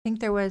think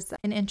there was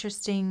an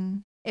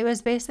interesting, it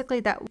was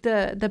basically that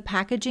the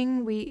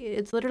packaging,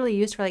 it's literally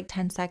used for like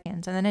 10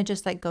 seconds and then it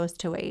just like goes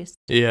to waste.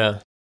 Yeah.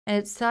 And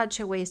it's such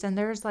a waste. And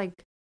there's like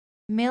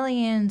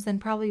millions and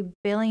probably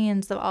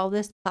billions of all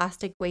this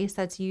plastic waste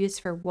that's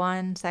used for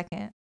 1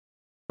 second.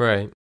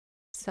 Right.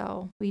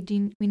 So we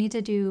need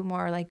to do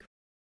more like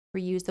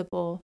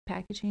reusable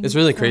packaging. It's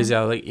really crazy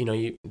how like,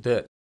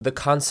 the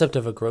concept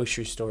of a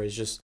grocery store is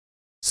just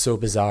so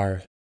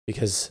bizarre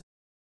because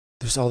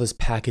there's all this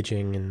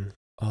packaging and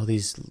all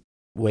these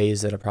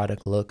ways that a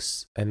product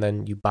looks, and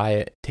then you buy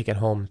it, take it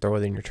home, throw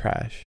it in your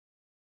trash.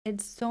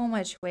 It's so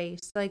much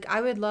waste. Like I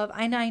would love,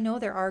 and I know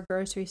there are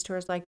grocery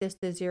stores like this,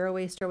 the zero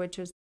waste store, which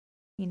is,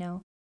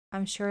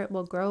 I'm sure it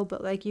will grow,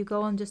 but like you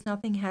go and just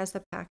nothing has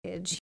the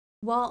package.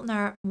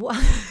 Waltner.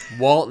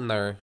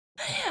 Waltner.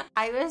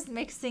 I was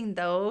mixing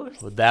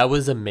those. Well, that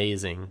was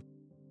amazing.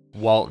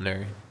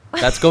 Waltner.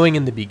 That's going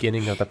in the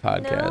beginning of the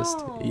podcast.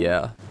 No.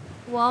 Yeah.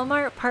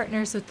 Walmart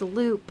partners with the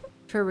Loop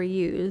for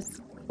reuse.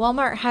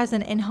 Walmart has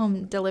an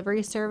in-home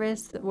delivery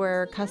service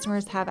where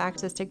customers have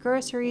access to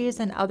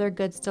groceries and other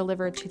goods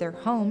delivered to their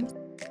homes.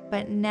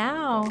 But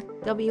now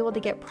they'll be able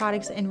to get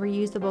products in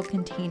reusable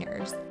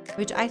containers,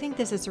 which I think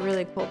this is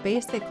really cool.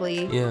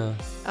 Basically,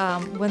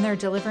 when they're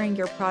delivering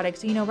your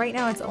products, right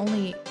now it's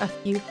only a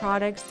few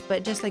products,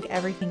 but just like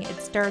everything,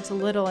 it starts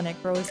little and it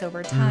grows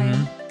over time.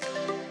 Mm-hmm.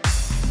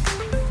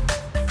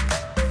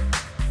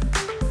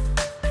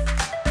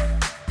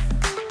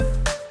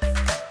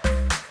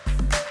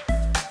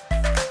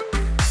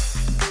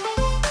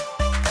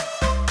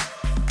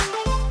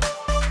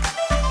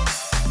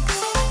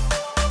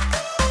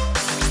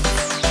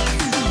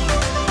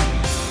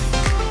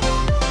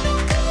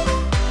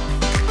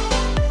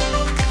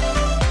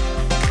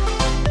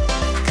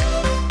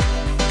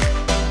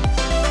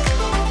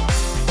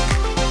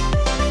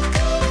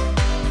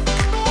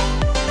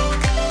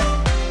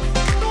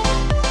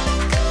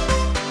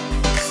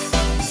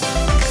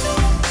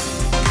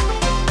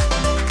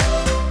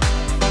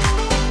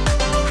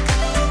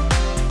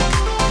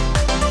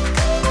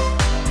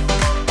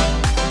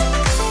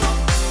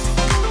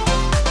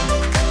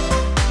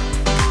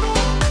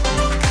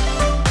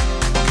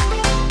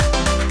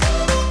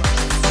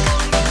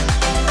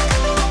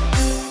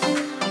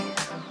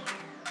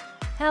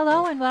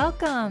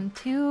 Welcome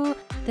to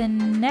the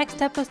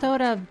next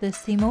episode of the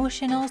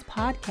Semotionals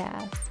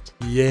podcast.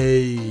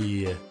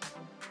 Yay!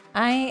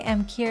 I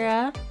am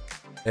Kira.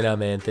 And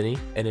I'm Anthony,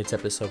 and it's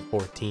episode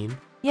 14.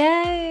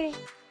 Yay!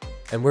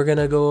 And we're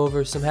gonna go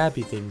over some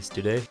happy things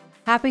today.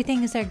 Happy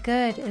things are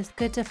good. It's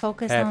good to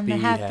focus on the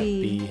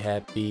happy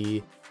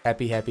hippos.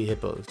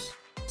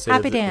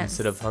 Happy dance.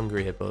 Instead of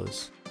hungry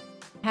hippos.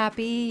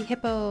 Happy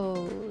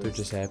hippos. They're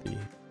just happy.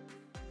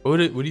 What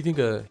do you think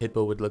a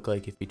hippo would look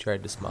like if he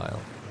tried to smile?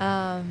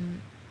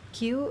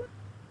 Cute.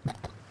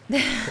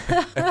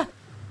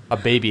 A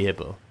baby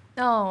hippo.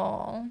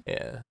 Oh.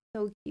 Yeah.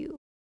 So cute.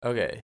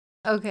 Okay.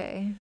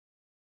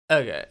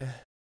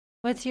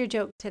 What's your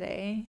joke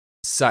today?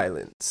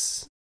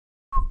 Silence.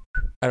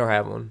 I don't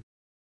have one.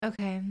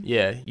 Okay.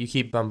 Yeah, you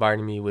keep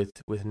bombarding me with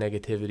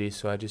negativity,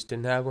 so I just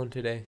didn't have one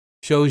today.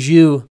 Shows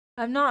you.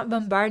 I'm not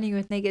bombarding you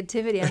with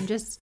negativity.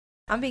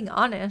 I'm being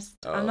honest.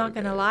 I'm not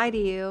going to lie to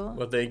you.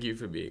 Well, thank you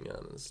for being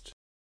honest.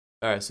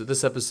 All right, so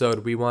this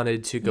episode, we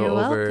wanted to go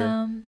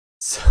over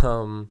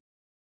some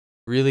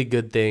really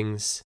good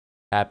things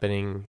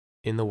happening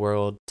in the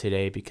world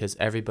today because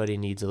everybody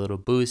needs a little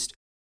boost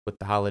with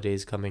the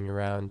holidays coming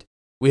around.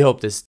 We hope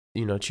this,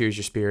 cheers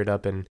your spirit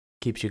up and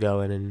keeps you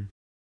going and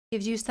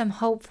gives you some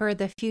hope for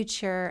the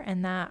future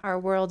and that our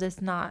world is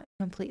not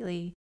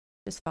completely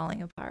just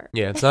falling apart.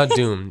 Yeah, it's not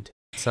doomed.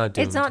 It's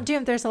not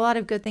doomed. There's a lot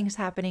of good things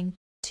happening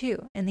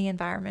too in the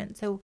environment.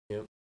 So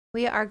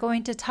we are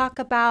going to talk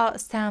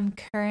about some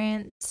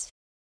current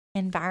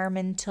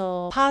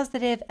environmental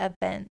positive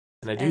events.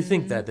 And I do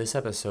think that this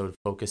episode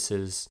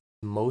focuses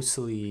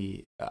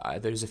mostly,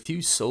 there's a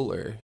few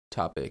solar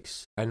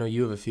topics. I know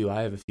you have a few,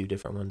 I have a few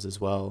different ones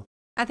as well.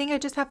 I think I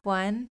just have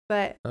one,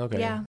 but okay.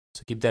 Yeah.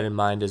 So keep that in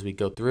mind as we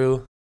go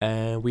through,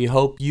 and we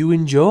hope you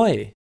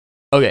enjoy.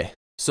 Okay,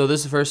 so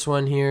this first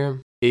one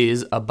here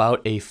is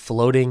about a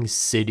floating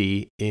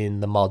city in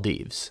the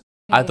Maldives.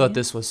 Okay. I thought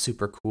this was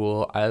super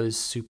cool. I was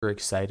super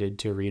excited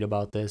to read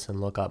about this and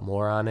look up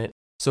more on it.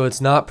 So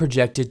it's not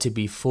projected to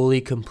be fully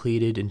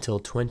completed until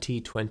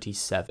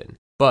 2027,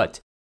 but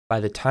by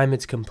the time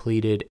it's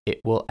completed,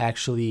 it will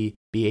actually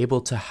be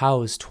able to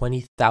house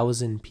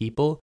 20,000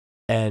 people,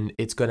 and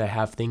it's going to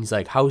have things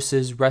like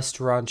houses,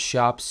 restaurants,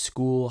 shops,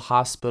 school,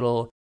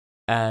 hospital,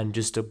 and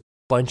just a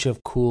bunch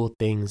of cool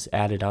things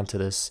added onto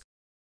this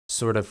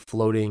sort of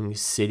floating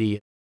city.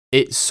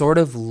 It sort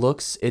of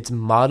it's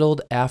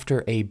modeled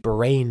after a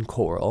brain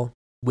coral,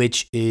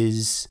 which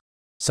is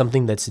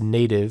something that's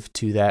native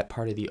to that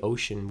part of the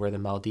ocean where the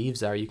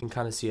Maldives are. You can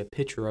kind of see a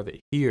picture of it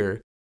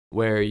here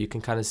where you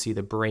can kind of see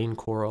the brain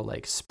coral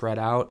like spread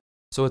out.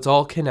 So it's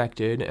all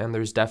connected, and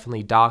there's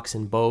definitely docks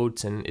and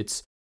boats, and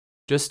it's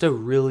just a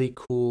really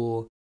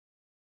cool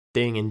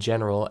thing in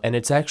general. And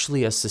it's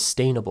actually a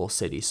sustainable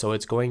city. So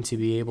it's going to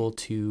be able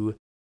to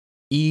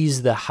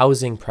ease the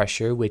housing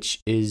pressure, which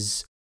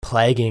is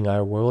plaguing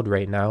our world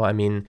right now. I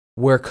mean,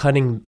 we're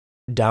cutting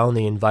down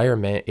the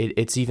environment.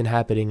 It's even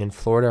happening in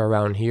Florida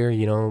around here.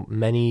 You know,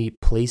 many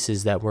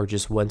places that were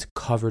just once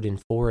covered in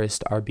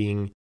forest are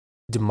being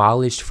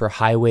demolished for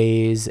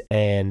highways,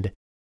 and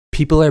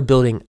people are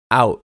building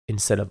out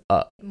instead of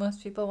up.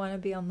 Most people want to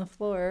be on the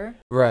floor,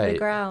 right? The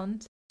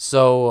ground.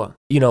 So,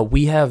 you know,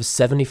 we have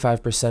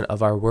 75%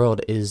 of our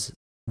world is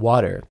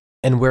water,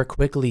 and we're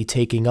quickly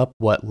taking up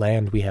what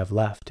land we have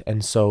left.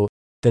 And so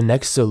the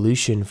next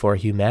solution for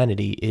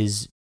humanity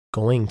is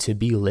going to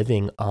be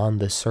living on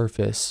the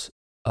surface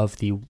of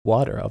the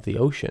water, of the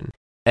ocean.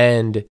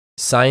 And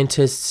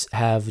scientists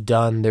have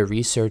done the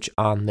research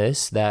on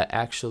this that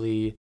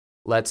actually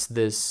lets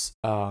this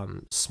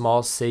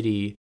small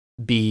city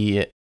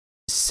be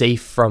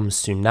safe from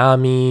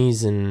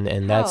tsunamis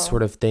and that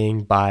sort of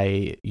thing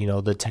by, you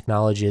know, the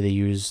technology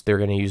they're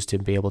going to use to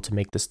be able to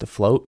make this to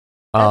float.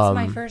 That's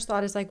my first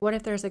thought is like, what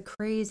if there's a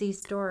crazy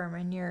storm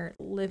and you're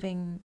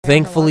living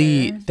in the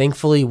water?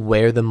 Thankfully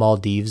where the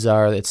Maldives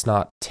are, it's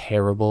not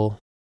terrible.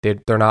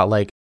 They're not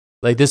like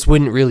this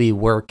wouldn't really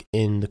work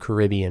in the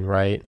Caribbean,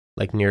 right?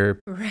 Like near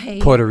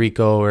Puerto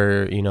Rico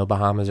or, you know,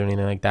 Bahamas or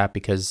anything like that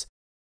because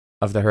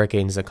of the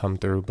hurricanes that come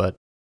through. But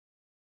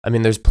I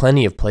mean, there's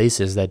plenty of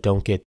places that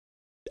don't get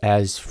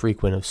as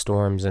frequent of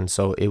storms. And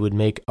so it would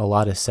make a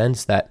lot of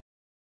sense that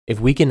if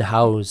we can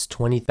house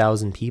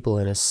 20,000 people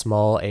in a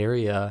small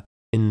area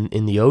in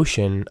the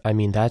ocean, I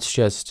mean, that's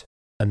just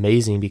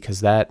amazing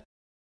because that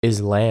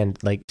is land.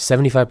 Like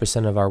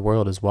 75% of our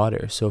world is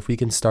water. So if we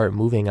can start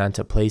moving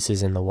onto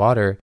places in the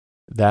water,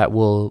 that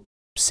will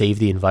save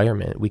the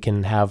environment. We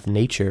can have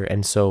nature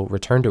and so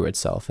return to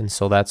itself. And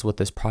so that's what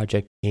this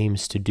project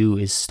aims to do,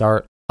 is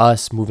start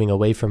us moving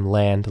away from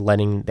land,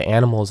 letting the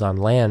animals on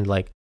land,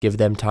 like, give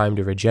them time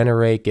to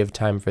regenerate, give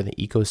time for the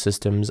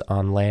ecosystems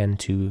on land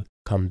to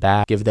come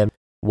back, give them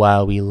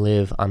while we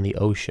live on the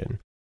ocean.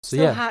 So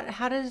yeah.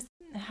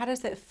 How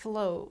does it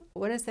float?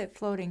 What is it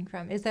floating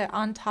from? Is it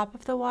on top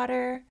of the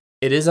water?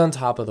 It is on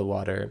top of the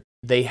water.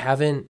 They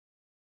haven't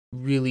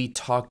really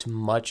talked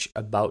much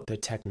about the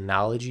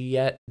technology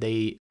yet.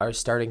 They are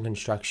starting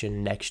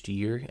construction next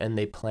year, and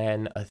they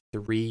plan a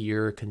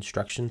 3-year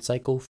construction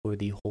cycle for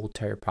the whole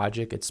entire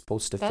project. It's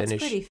supposed to finish.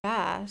 That's pretty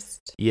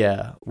fast.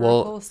 Yeah.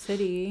 Well, the whole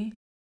city.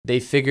 They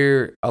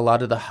figure a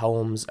lot of the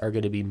homes are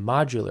going to be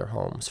modular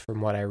homes, from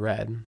what I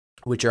read,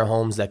 which are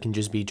homes that can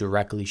just be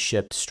directly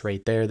shipped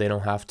straight there. They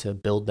don't have to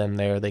build them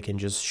there. They can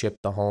just ship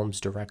the homes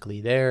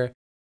directly there.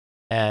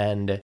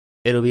 And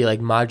it'll be like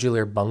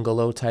modular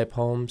bungalow type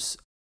homes.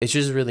 It's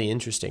just really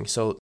interesting.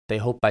 So they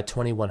hope by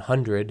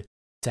 2100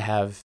 to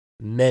have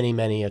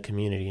many a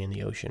community in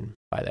the ocean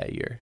by that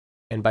year.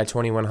 And by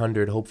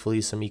 2100,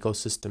 hopefully some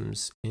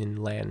ecosystems in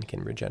land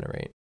can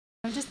regenerate.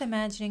 I'm just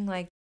imagining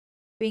like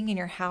being in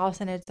your house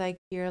and it's like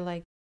you're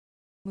like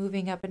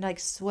moving up and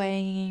like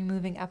swaying,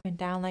 moving up and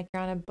down like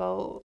you're on a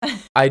boat.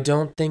 I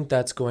don't think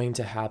that's going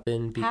to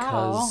happen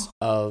because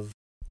of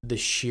the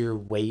sheer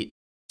weight.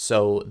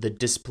 So the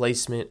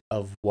displacement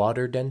of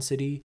water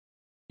density,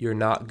 you're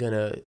not going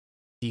to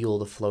feel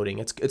the floating.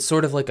 It's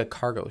sort of like a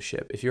cargo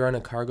ship. If you're on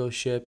a cargo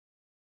ship,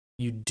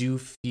 you do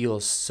feel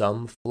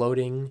some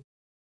floating,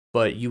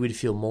 but you would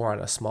feel more on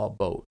a small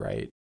boat,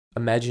 right?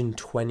 Imagine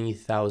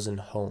 20,000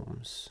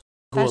 homes.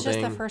 That's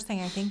just the first thing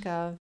I think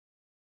of.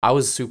 I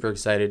was super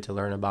excited to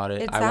learn about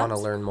it. I want to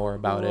learn more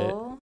about it.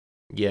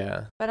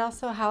 Yeah. But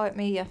also how it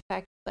may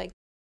affect like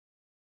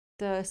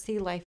the sea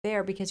life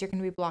there, because you're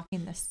going to be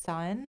blocking the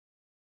sun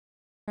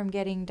from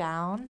getting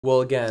down.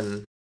 Well,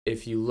 again,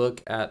 if you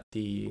look at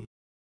the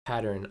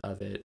pattern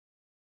of it,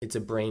 it's a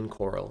brain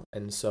coral,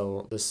 and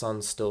so the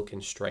sun still can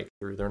strike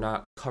through. They're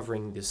not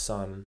covering the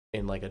sun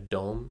in like a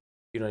dome.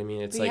 You know what I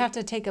mean? It's you have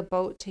to take a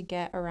boat to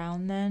get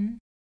around then.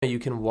 You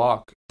can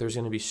walk. There's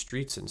going to be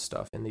streets and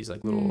stuff in these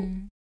like little...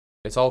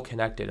 It's all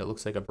connected. It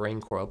looks like a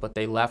brain coral, but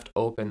they left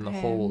open the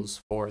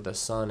holes for the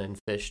sun and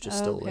fish to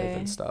still live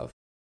and stuff.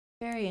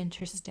 Very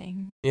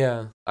interesting.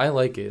 Yeah, I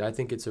like it. I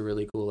think it's a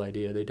really cool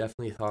idea. They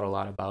definitely thought a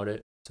lot about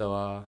it.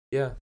 So,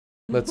 yeah.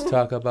 Let's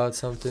talk about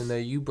something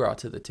that you brought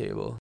to the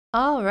table.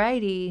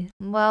 Alrighty.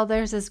 Well,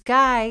 there's this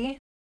guy,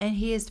 and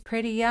he is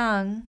pretty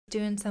young,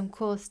 doing some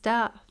cool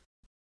stuff.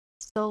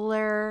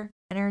 Solar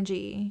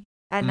energy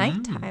at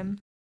nighttime.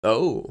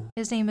 Oh.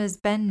 His name is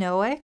Ben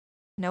Noack.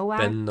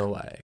 Ben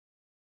Noack.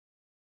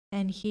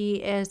 And he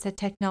is a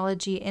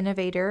technology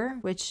innovator,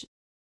 which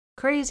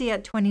crazy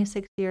at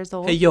 26 years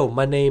old. Hey, yo,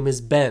 my name is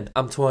Ben.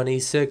 I'm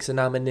 26 and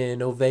I'm an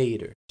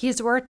innovator.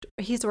 He's worked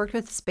with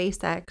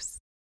SpaceX.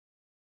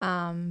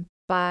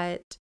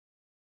 But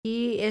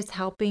he is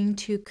helping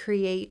to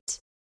create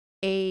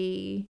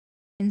a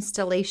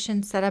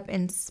installation set up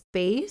in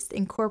space,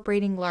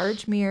 incorporating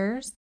large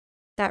mirrors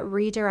that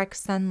redirect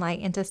sunlight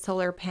into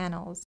solar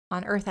panels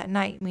on Earth at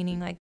night, meaning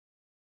like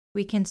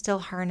we can still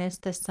harness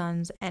the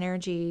sun's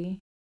energy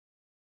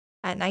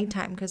at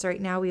nighttime, because right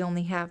now we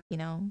only have,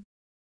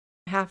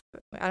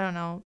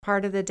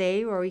 part of the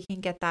day where we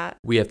can get that.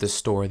 We have to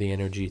store the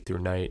energy through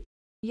night.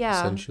 Yeah.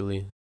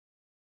 Essentially.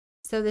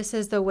 So this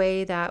is the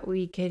way that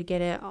we could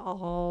get it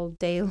all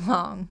day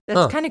long.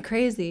 That's kind of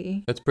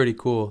crazy. That's pretty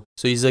cool.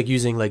 So he's like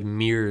using like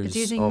mirrors. It's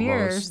using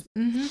almost.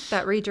 mirrors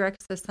that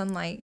redirects the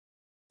sunlight.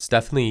 It's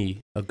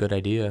definitely a good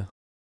idea.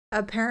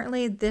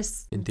 Apparently,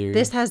 in theory,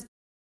 this has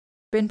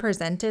been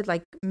presented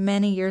like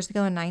many years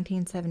ago in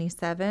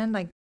 1977.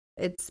 Like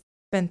it's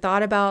been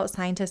thought about.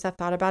 Scientists have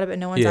thought about it, but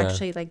no one's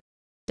actually like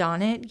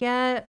done it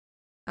yet.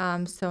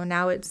 So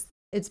now it's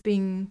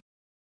being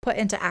put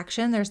into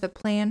action. There's a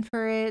plan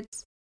for it,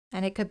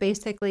 and it could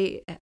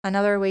basically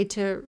another way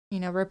to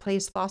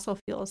replace fossil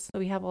fuels. So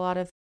we have a lot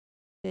of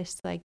this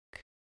like,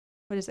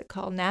 what is it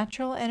called?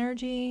 Natural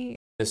energy.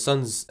 The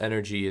sun's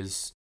energy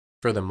is,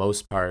 for the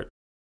most part,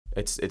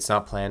 it's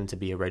not planned to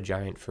be a red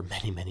giant for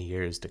many, many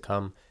years to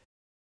come.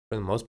 For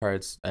the most part,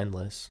 it's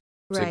endless.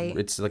 Right.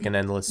 It's like an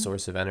endless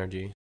source of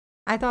energy.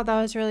 I thought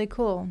that was really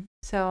cool.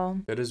 So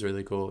that is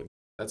really cool.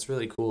 That's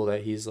really cool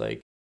that he's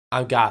like,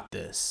 I got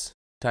this.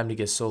 Time to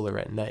get solar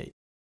at night.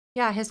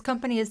 Yeah, his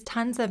company is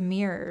Tons of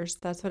Mirrors.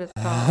 That's what it's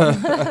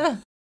called.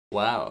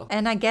 Wow.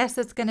 And I guess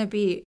it's going to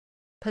be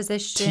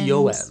positioned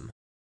TOM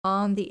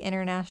on the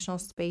International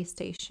Space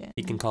Station.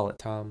 You can call it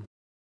Tom.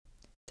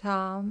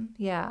 Tom,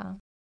 yeah.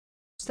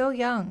 So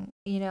young,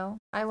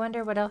 I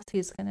wonder what else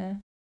he's going to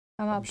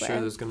come up with. I'm sure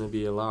there's going to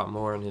be a lot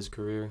more in his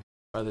career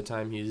by the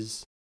time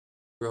he's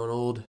grown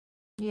old.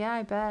 Yeah,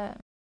 I bet.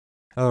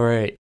 All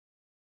right.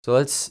 So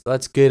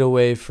let's get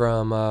away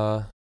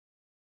from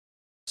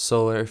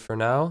solar for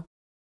now.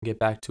 Get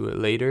back to it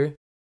later.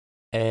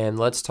 And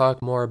let's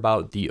talk more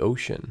about the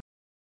ocean.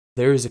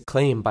 There is a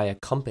claim by a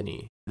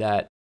company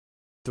that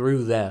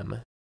through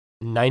them,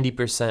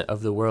 90%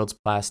 of the world's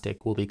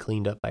plastic will be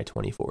cleaned up by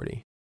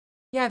 2040.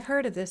 Yeah, I've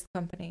heard of this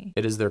company.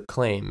 It is their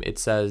claim. It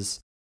says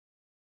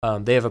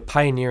they have a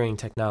pioneering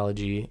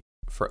technology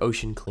for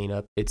ocean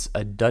cleanup. It's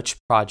a Dutch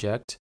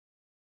project.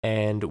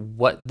 And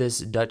what this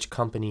Dutch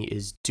company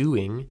is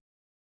doing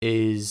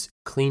is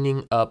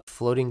cleaning up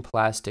floating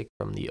plastic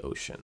from the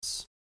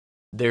oceans.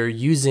 They're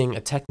using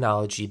a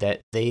technology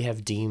that they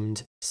have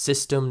deemed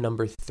System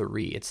Number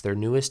 3. It's their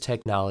newest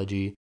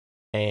technology,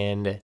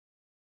 and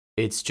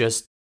it's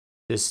just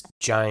this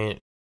giant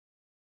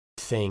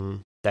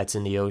thing that's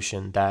in the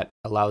ocean that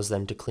allows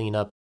them to clean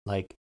up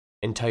like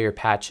entire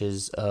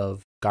patches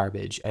of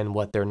garbage. And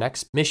what their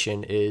next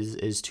mission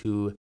is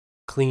to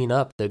clean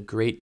up the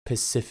Great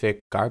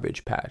Pacific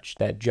Garbage Patch,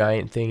 that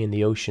giant thing in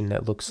the ocean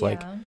that looks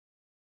like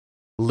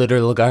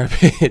literal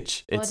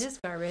garbage. Well, it is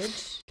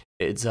garbage.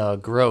 It's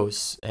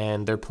gross,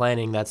 and they're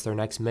planning that's their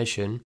next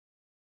mission.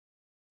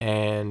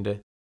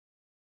 And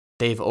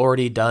they've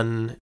already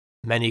done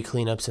many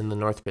cleanups in the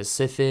North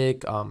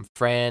Pacific,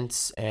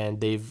 France,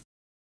 and they've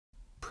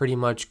pretty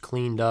much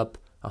cleaned up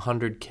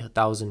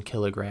 100,000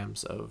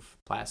 kilograms of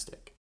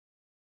plastic.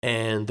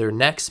 And their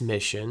next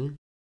mission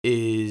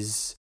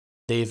is,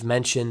 they've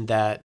mentioned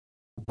that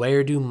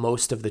where do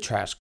most of the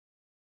trash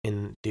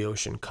in the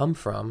ocean come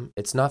from?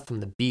 It's not from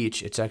the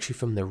beach. It's actually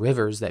from the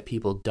rivers that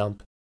people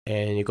dump,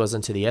 and it goes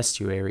into the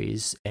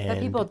estuaries. And that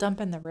people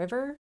dump in the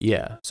river?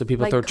 Yeah. So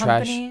people like throw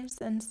trash. Companies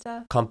and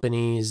stuff?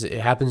 Companies.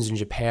 It happens in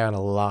Japan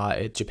a lot.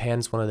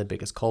 Japan's one of the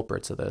biggest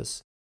culprits of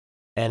this.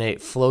 And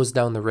it flows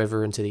down the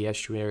river into the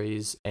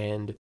estuaries,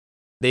 and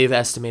they've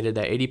estimated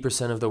that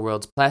 80% of the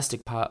world's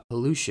plastic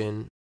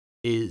pollution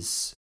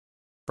is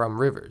from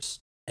rivers.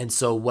 And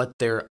so what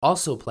they're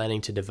also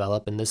planning to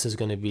develop, and this is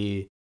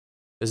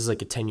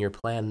like a 10-year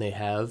plan they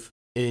have,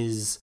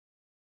 is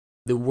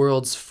the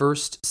world's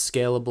first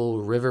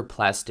scalable river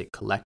plastic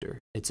collector.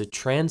 It's a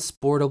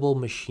transportable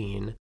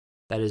machine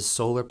that is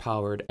solar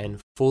powered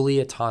and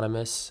fully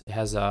autonomous. It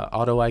has a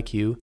auto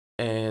IQ,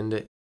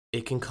 and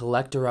it can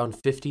collect around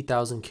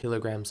 50,000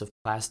 kilograms of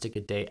plastic a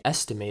day,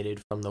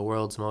 estimated from the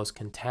world's most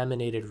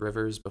contaminated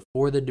rivers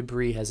before the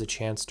debris has a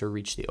chance to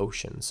reach the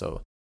ocean.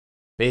 So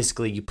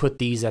basically, you put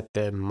these at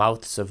the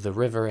mouths of the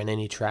river, and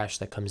any trash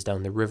that comes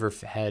down the river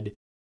head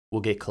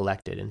will get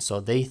collected. And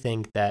so they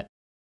think that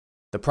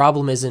the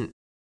problem isn't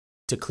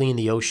to clean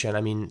the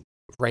ocean,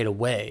 right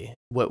away.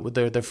 What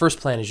their first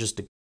plan is just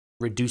to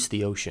reduce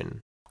the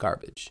ocean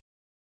garbage.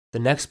 The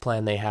next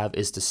plan they have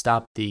is to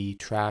stop the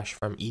trash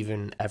from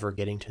even ever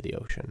getting to the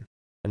ocean.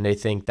 And they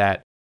think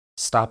that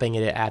stopping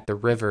it at the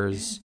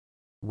rivers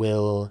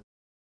will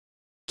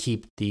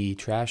keep the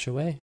trash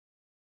away.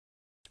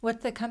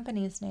 What's the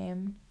company's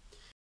name?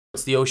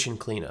 It's the Ocean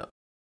Cleanup.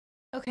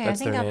 Okay,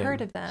 That's I think their I've name.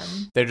 heard of them.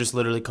 They're just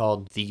literally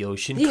called the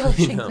Ocean The Cleanup.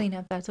 Ocean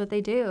Cleanup, that's what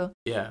they do.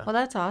 Yeah. Well,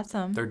 that's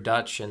awesome. They're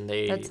Dutch, and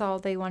that's all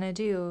they want to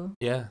do.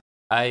 Yeah.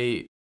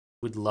 I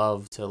would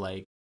love to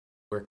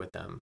work with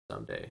them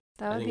someday.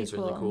 That would be cool. I think it's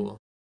really cool.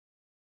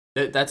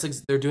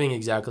 They're doing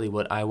exactly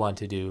what I want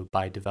to do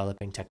by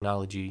developing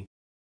technology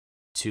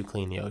to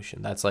clean the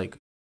ocean. That's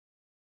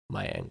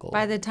my angle.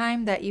 By the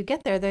time that you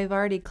get there, they've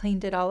already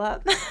cleaned it all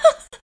up.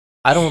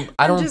 I don't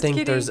think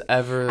kidding. There's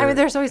ever.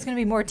 There's always going to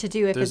be more to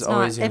do if it's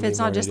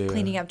not just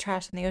cleaning up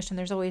trash in the ocean.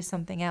 There's always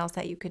something else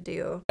that you could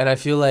do. And I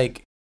feel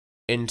like,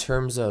 in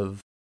terms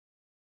of,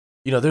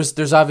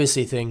 there's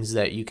obviously things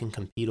that you can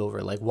compete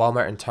over. Like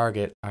Walmart and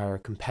Target are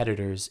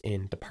competitors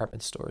in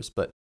department stores,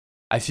 but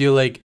I feel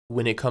like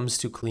when it comes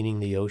to cleaning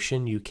the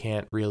ocean, you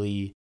can't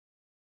really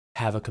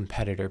have a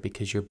competitor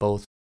because you're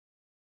both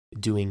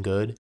doing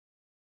good.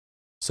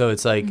 So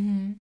it's like,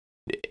 Mm-hmm.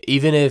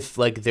 even if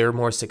like they're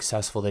more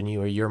successful than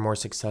you or you're more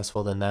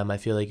successful than them, I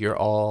feel like your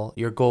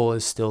goal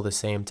is still the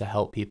same, to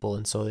help people,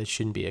 and so it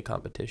shouldn't be a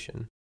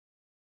competition.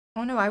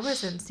 Oh no, I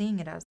wasn't seeing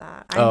it as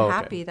that. I'm Oh, okay.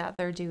 happy that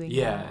they're doing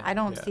Yeah, that. I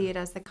don't yeah. see it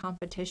as the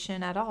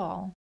competition at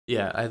all.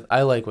 Yeah,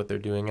 I like what they're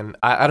doing, and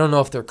I don't know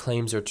if their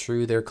claims are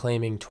true. They're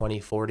claiming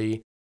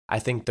 2040. I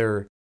think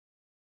they're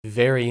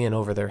very in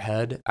over their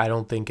head. I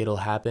don't think it'll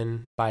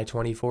happen by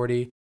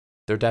 2040.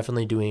 They're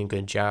definitely doing a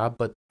good job,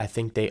 but I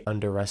think they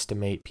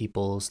underestimate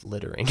people's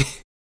littering.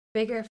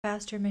 Bigger,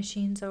 faster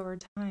machines over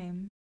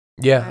time.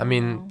 Yeah, I I don't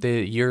mean, know.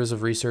 the years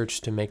of research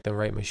to make the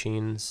right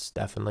machines,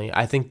 definitely.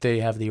 I think they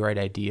have the right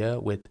idea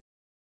with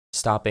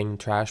stopping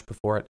trash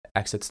before it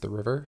exits the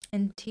river.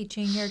 And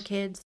teaching your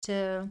kids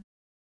to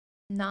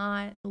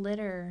not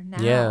litter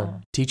Yeah,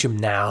 now. teach them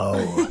now.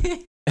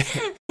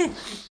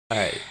 All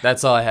right,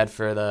 that's all I had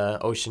for the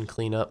ocean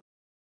cleanup.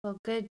 Well,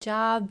 good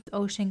job,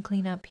 ocean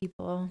cleanup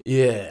people.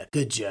 Yeah,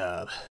 good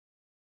job.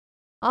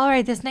 All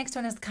right, this next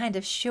one is kind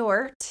of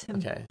short,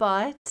 Okay.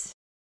 but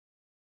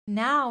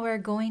now we're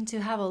going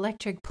to have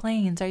electric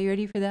planes. Are you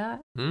ready for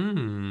that?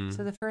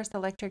 So the first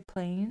electric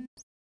planes,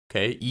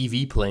 Okay,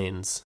 EV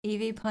planes.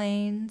 EV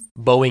planes.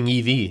 Boeing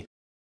EV.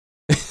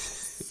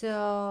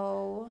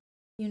 So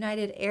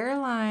United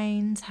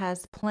Airlines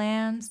has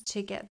plans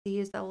to get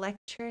these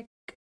electric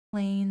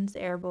planes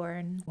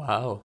airborne.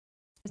 Wow.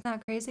 Isn't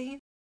that crazy?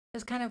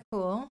 It's kind of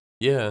cool.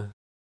 Yeah.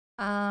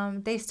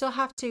 They still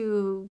have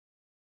to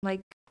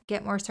like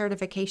get more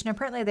certification.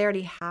 Apparently, they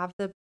already have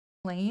the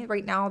plane.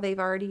 Right now, they've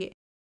already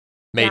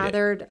Made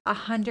gathered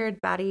 100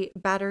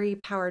 battery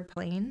powered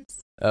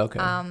planes. it. Okay.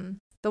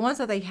 The ones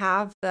that they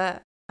have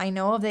that I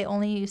know of, they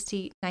only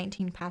seat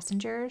 19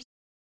 passengers.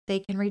 They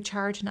can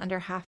recharge in under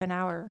half an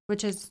hour,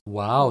 which is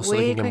Wow, so they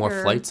way can get more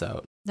quicker flights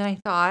out. than I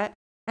thought.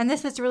 And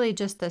this is really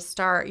just the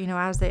start. You know,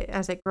 as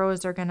it grows,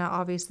 they're gonna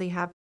obviously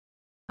have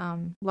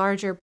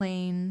larger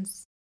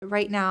planes.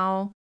 Right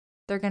now,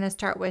 they're gonna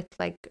start with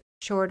like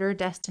shorter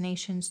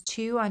destinations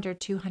to under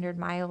 200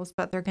 miles,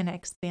 but they're gonna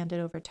expand it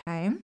over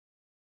time.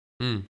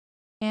 Mm.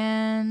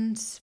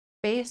 And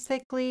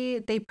basically,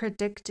 they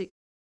predict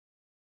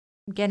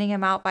getting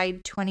them out by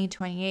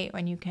 2028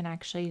 when you can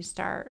actually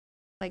start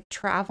like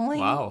traveling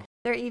Wow.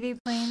 their EV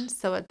planes.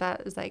 So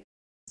that is like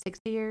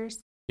 60 years.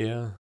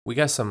 Yeah. We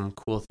got some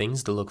cool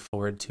things to look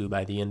forward to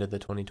by the end of the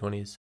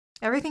 2020s.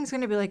 Everything's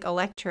going to be like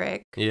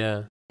electric.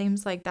 Yeah.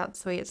 Seems like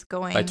that's the way it's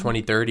going. By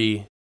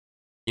 2030,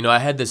 I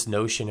had this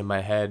notion in my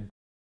head.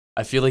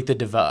 I feel like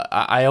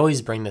I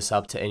always bring this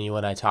up to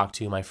anyone I talk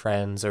to, my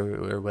friends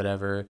or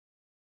whatever.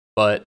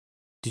 But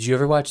did you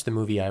ever watch the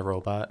movie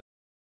iRobot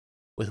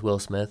with Will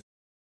Smith?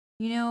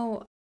 You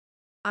know,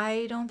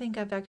 I don't think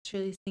I've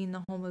actually seen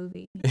the whole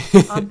movie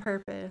on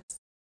purpose.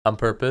 On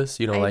purpose?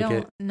 You don't like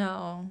it?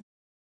 No.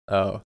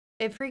 Oh.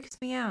 It freaks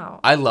me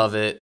out. I love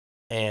it.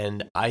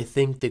 And I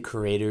think the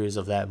creators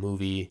of that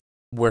movie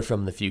were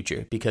from the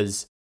future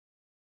because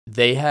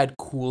they had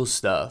cool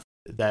stuff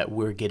that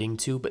we're getting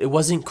to, but it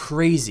wasn't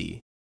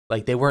crazy.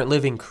 Like, they weren't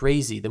living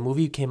crazy. The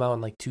movie came out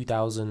in like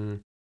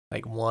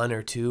 2001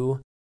 or 2,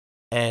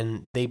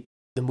 and the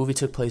movie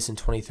took place in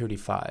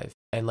 2035.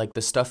 And like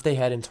the stuff they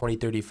had in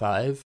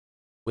 2035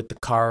 with the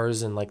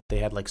cars, and like they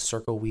had like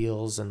circle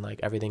wheels and like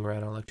everything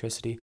ran on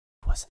electricity,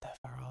 it wasn't that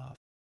far off.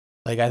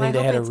 Like, I think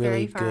they had a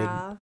really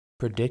good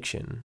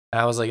prediction. And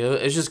I was like,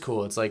 it's just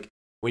cool. It's like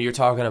when you're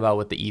talking about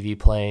with the EV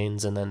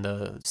planes and then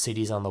the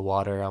cities on the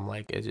water, I'm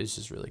like, it's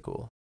just really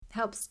cool.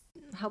 Helps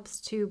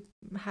to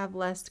have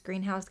less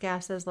greenhouse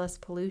gases, less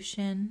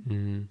pollution.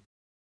 Mm-hmm.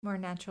 More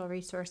natural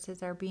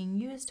resources are being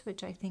used,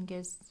 which I think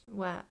is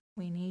what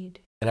we need.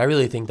 And I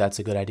really think that's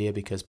a good idea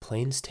because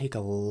planes take a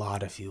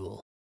lot of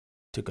fuel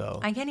to go.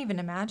 I can't even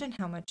imagine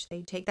how much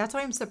they take. That's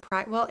why I'm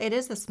surprised. Well, it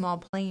is a small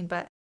plane,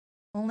 but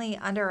only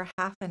under a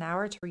half an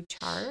hour to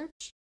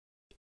recharge.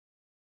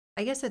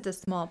 I guess it's a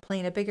small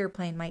plane. A bigger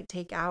plane might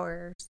take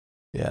hours.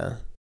 Yeah.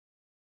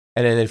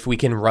 And then if we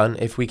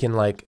can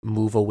like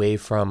move away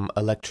from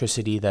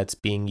electricity that's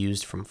being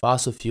used from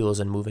fossil fuels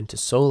and move into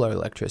solar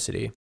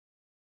electricity,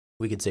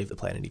 we could save the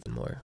planet even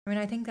more. I mean,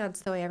 I think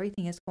that's the way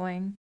everything is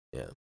going.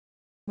 Yeah.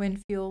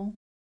 Wind fuel,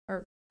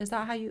 or is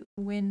that how you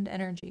wind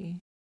energy?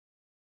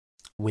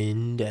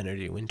 Wind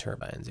energy, wind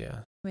turbines,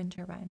 yeah. Wind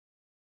turbine.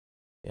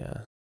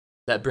 Yeah.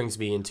 That brings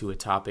me into a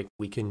topic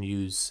we can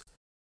use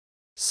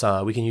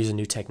a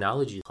new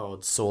technology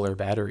called solar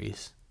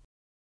batteries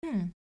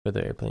for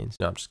the airplanes.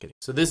 No, I'm just kidding.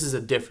 So this is a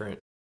different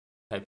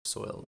type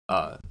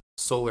of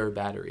solar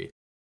battery.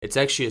 It's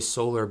actually a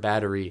solar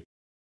battery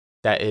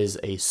that is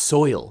a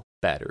soil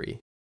battery.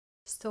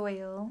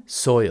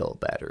 Soil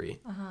battery.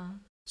 Uh-huh.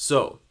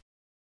 So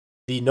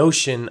the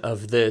notion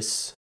of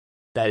this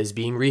that is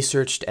being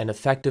researched and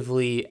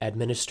effectively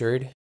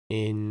administered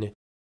in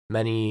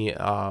many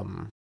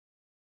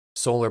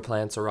solar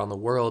plants around the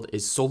world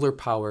is solar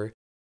power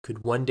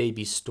could one day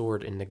be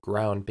stored in the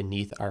ground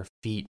beneath our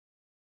feet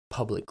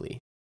publicly.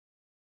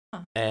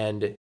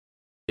 And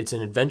it's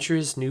an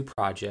adventurous new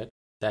project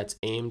that's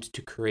aimed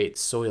to create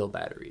soil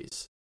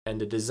batteries.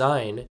 And the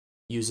design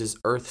uses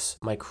Earth's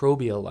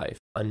microbial life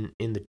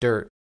in the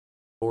dirt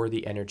for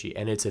the energy.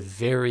 And it's a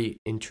very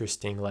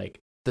interesting, like,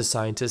 the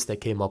scientists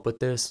that came up with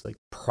this, like,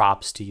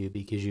 props to you,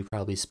 because you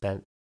probably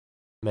spent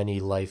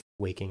many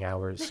waking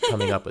hours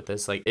coming up with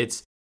this. Like,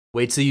 it's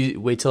wait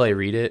till I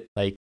read it.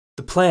 Like,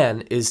 the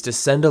plan is to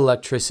send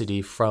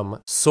electricity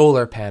from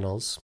solar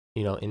panels,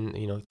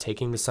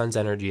 taking the sun's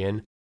energy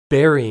in,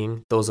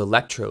 burying those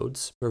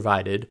electrodes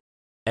provided,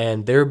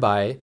 and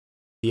thereby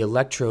the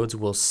electrodes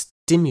will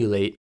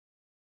stimulate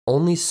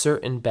only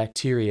certain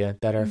bacteria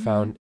that are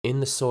found in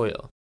the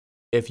soil.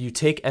 If you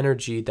take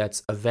energy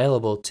that's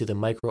available to the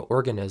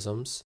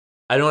microorganisms,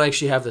 I don't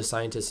actually have the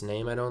scientist's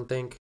name, I don't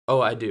think.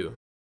 Oh, I do.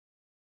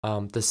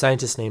 The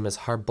scientist's name is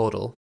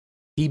Harbottle.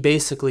 He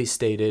basically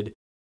stated,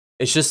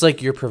 it's just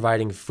like you're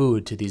providing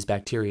food to these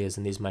bacteria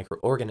and these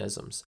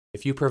microorganisms.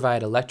 If you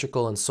provide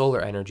electrical and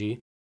solar energy,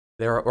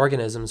 there are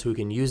organisms who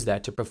can use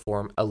that to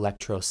perform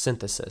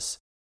electrosynthesis.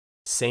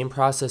 Same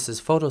process as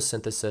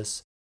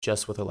photosynthesis,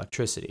 just with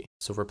electricity,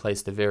 so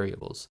replace the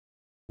variables,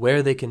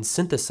 where they can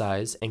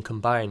synthesize and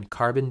combine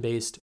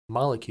carbon-based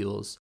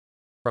molecules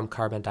from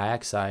carbon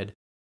dioxide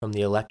from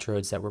the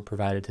electrodes that were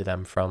provided to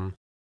them from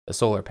the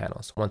solar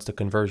panels once the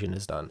conversion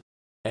is done.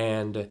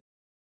 And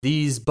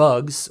these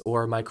bugs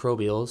or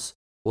microbials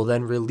will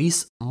then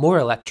release more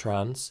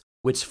electrons,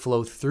 which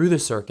flow through the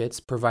circuits,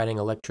 providing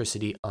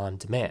electricity on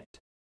demand.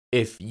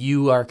 If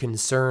you are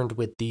concerned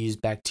with these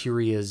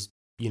bacteria's,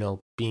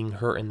 being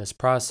hurt in this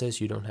process,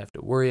 you don't have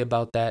to worry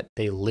about that.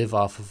 They live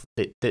off of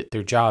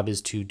their job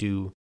is to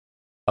do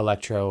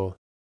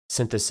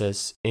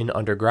electrosynthesis in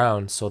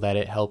underground so that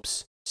it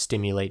helps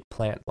stimulate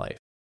plant life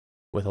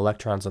with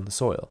electrons on the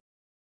soil.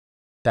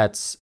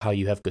 That's how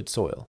you have good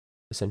soil.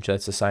 Essentially,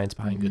 that's the science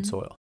behind good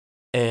soil.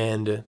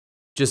 And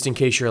just in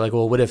case you're like,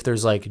 well, what if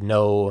there's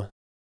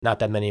not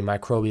that many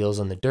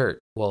microbials in the dirt?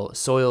 Well,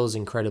 soil is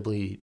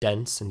incredibly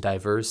dense and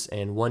diverse,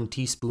 and 1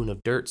 teaspoon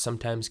of dirt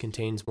sometimes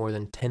contains more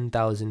than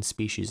 10,000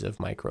 species of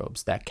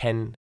microbes that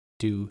can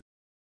do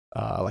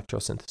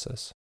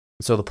electrosynthesis.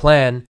 So the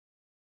plan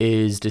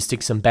is to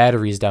stick some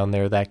batteries down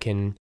there that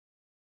can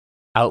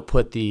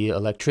output the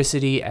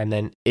electricity and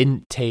then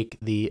intake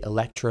the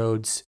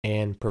electrodes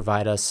and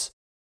provide us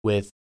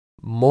with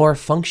more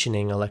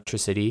functioning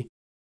electricity,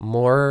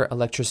 more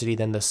electricity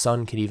than the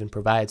sun could even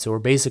provide. So we're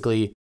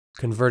basically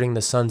converting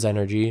the sun's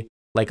energy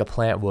like a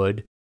plant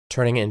would,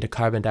 turning it into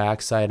carbon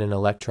dioxide and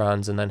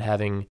electrons, and then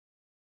having,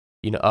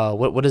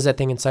 what is that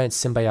thing in science?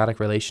 Symbiotic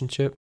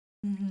relationship?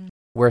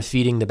 We're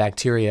feeding the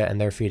bacteria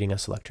and they're feeding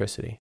us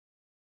electricity.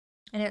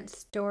 And it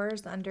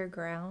stores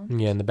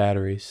underground? Yeah, in the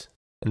batteries.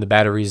 And the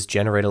batteries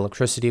generate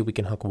electricity. We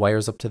can hook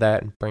wires up to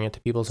that and bring it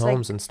to people's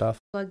homes and stuff.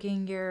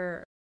 Plugging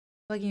your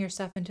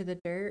stuff into the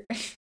dirt.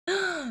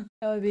 That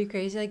would be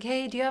crazy. Like,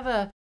 hey, do you have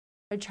a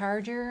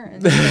charger?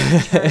 And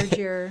then charge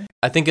your...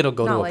 I think it'll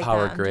go to a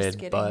power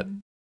grid, but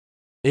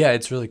yeah,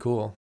 it's really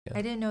cool. Yeah.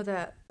 I didn't know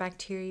that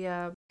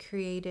bacteria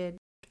created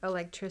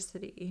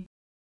electricity.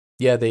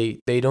 Yeah, they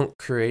don't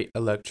create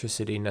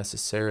electricity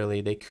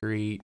necessarily. They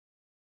create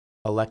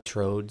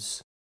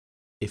electrodes.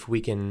 If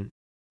we can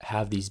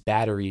have these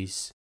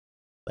batteries,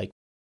 like,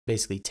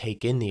 basically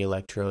take in the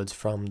electrodes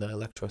from the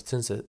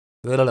electrosynthesis.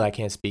 I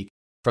can't speak.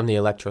 From the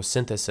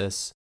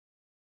electrosynthesis,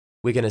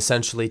 we can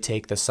essentially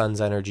take the sun's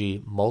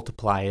energy,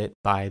 multiply it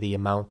by the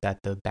amount that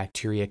the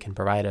bacteria can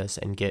provide us,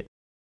 and get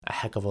a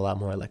heck of a lot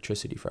more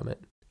electricity from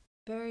it.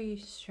 Very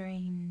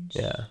strange.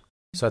 Yeah.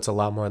 So that's a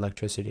lot more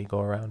electricity to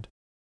go around.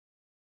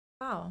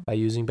 Wow. By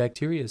using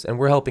bacterias. And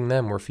we're helping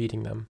them. We're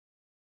feeding them.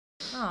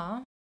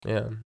 Aw.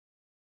 Yeah.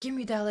 Give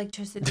me that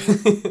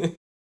electricity.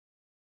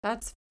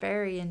 That's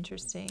very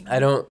interesting.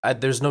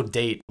 There's no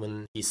date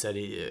when he said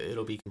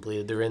it'll be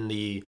completed. They're in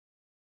the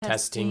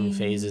testing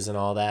phases and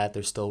all that.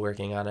 They're still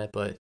working on it,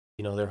 but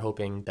they're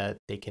hoping that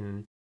they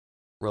can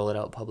roll it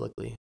out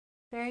publicly.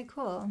 Very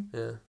cool.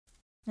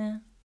 Yeah.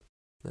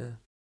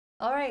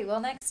 All right, well,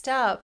 next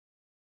up,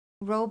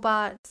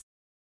 robots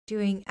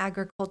doing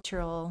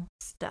agricultural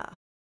stuff.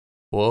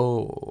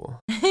 Whoa.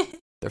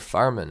 They're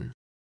farming.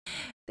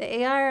 The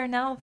AI are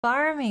now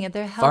farming.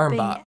 They're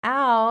helping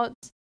out.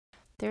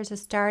 There's a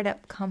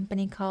startup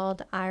company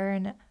called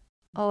Iron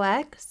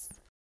OX.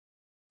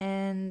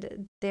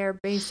 And they're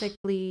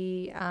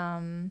basically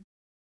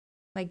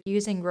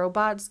using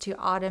robots to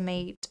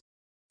automate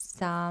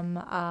some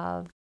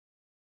of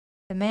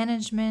the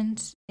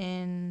management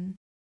and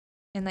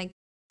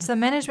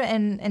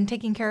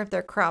taking care of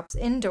their crops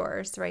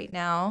indoors right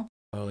now.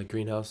 Oh, like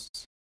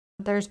greenhouses?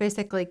 There's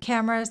basically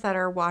cameras that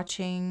are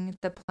watching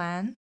the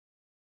plant.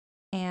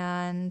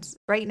 And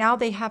right now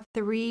they have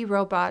 3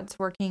 robots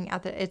working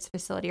at its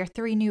facility, or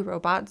 3 new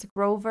robots,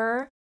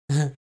 Grover,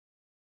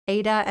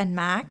 Ada, and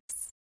Max.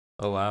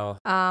 Oh, wow.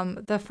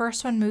 The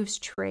first one moves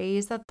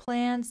trays of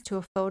plants to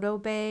a photo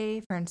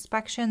bay for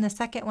inspection. The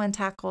second one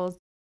tackles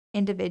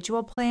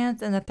individual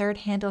plants, and the third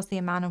handles the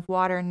amount of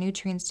water and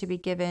nutrients to be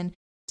given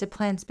to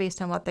plants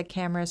based on what the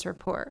cameras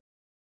report.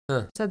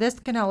 Huh. So this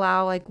can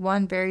allow like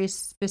one very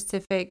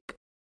specific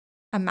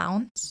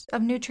amount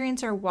of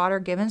nutrients or water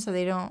given, so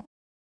they don't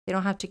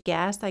have to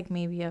guess like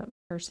maybe a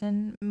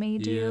person may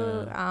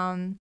do. Yeah.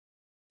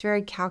 It's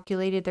very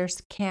calculated.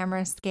 There's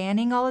cameras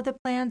scanning all of the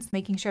plants,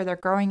 making sure they're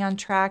growing on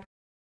track,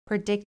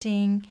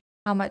 predicting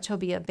how much will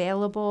be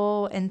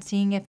available, and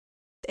seeing if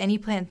any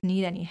plants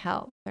need any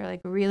help. They're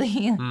like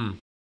really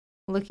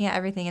looking at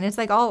everything, and it's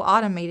like all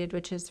automated,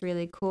 which is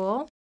really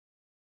cool.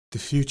 The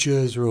future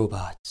is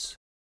robots.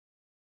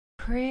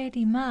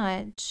 Pretty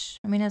much.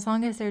 I mean, as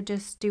long as they're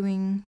just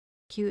doing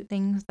cute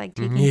things like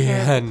taking care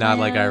of plants. Not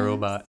like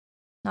iRobot.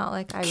 Not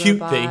like iRobot.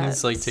 Cute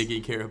things like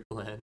taking care of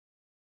plants.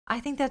 I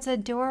think that's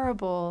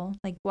adorable.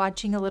 Like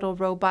watching a little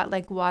robot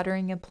like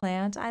watering a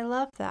plant. I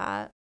love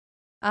that.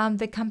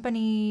 The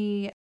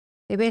company,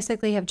 they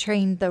basically have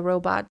trained the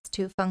robots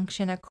to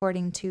function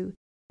according to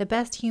the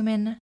best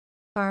human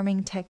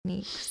farming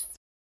techniques.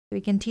 We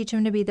can teach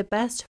them to be the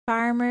best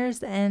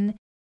farmers and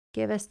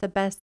give us the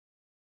best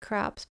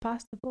crops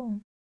possible.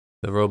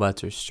 The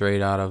robots are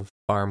straight out of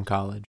farm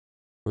college,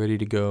 ready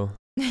to go.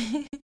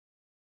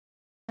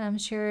 I'm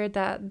sure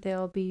that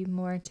there'll be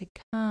more to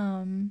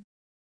come.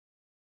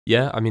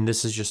 Yeah, I mean,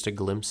 this is just a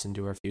glimpse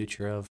into our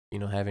future of,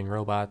 having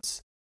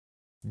robots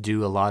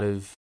do a lot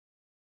of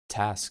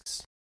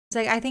tasks. It's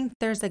like I think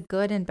there's a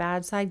good and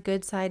bad side.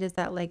 Good side is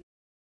that like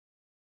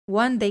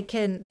one, they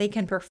can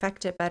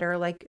perfect it better.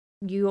 Like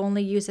you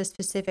only use a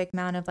specific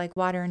amount of like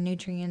water and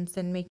nutrients,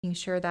 and making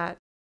sure that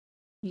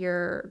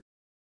you're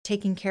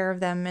taking care of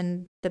them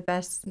in the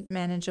best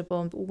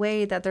manageable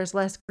way, that there's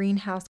less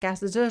greenhouse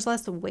gases, there's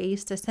less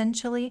waste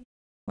essentially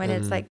when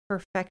it's like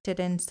perfected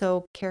and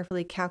so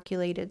carefully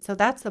calculated. So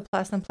that's the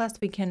plus. And plus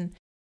we can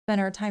spend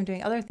our time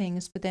doing other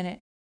things, but then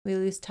we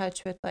lose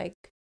touch with like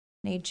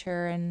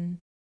nature and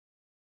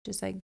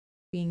just like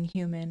being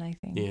human, I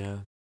think. Yeah.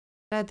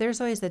 But there's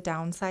always a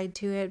downside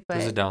to it. But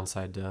there's a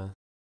downside to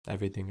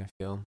everything, I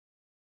feel,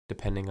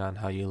 depending on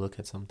how you look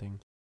at something.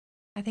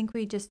 I think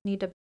we just need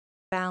to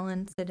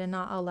balance it and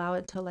not allow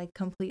it to like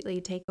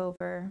completely take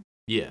over.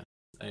 Yeah,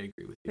 I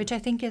agree with you. Which I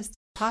think is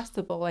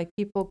possible. Like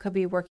people could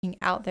be working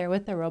out there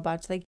with the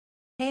robots. Like,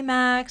 hey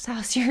Max,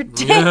 how's your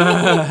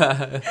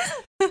day?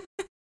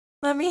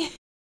 Let me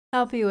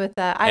help you with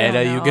that. I don't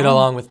know. You get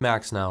along with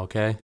Max now,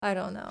 okay? I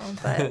don't know,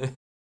 but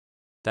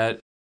that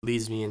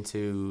leads me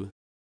into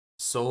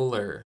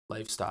solar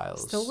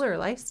lifestyles. Solar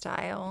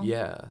lifestyle.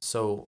 Yeah.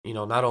 So,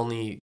 not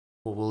only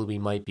we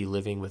might be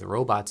living with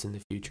robots in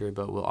the future,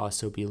 but we'll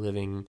also be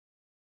living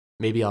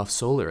maybe off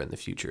solar in the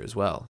future as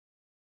well.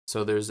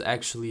 So there's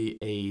actually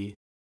a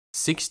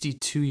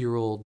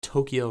 62-year-old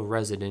Tokyo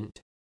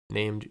resident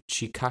named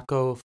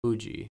Chikako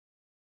Fuji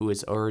who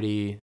has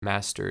already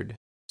mastered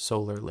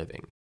solar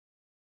living.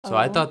 So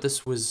I thought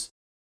this was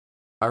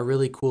a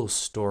really cool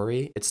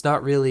story. It's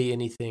not really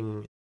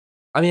anything,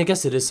 I mean, I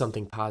guess it is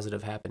something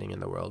positive happening in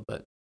the world,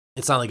 but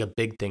it's not like a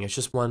big thing. It's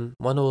just one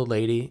old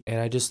lady, and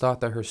I just thought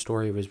that her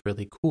story was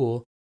really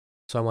cool,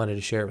 so I wanted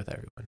to share it with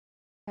everyone.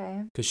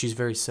 Okay. Because she's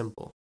very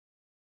simple.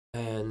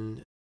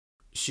 And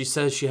she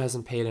says she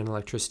hasn't paid an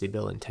electricity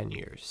bill in 10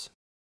 years.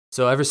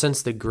 So ever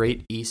since the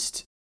Great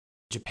East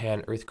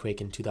Japan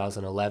earthquake in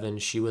 2011,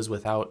 she was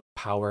without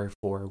power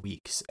for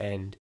weeks.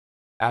 And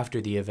after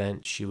the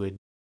event,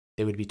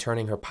 they would be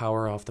turning her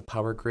power off the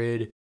power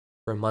grid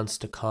for months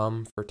to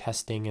come for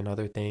testing and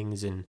other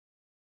things. And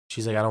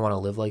she's like, I don't want to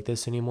live like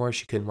this anymore.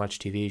 She couldn't watch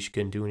TV. She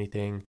couldn't do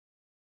anything.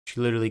 She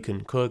literally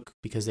couldn't cook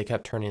because they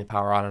kept turning the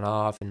power on and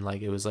off. And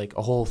like, it was like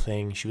a whole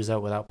thing. She was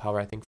out without power,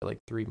 I think, for like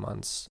 3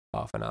 months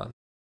off and on.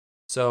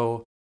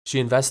 So she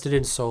invested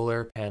in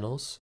solar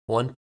panels,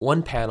 one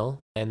panel.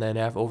 And then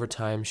over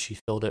time, she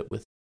filled it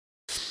with,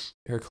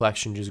 her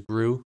collection just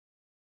grew.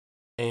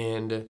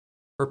 And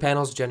her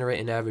panels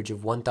generate an average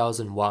of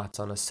 1,000 watts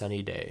on a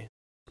sunny day,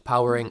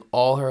 powering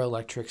all her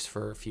electrics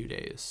for a few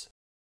days.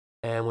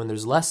 And when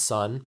there's less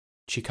sun,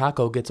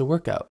 Chikako gets a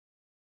workout.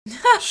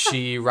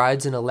 She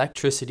rides an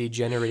electricity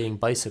generating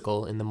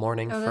bicycle in the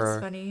morning for that's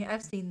funny.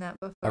 I've seen that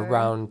before.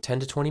 Around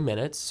 10 to 20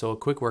 minutes, so a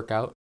quick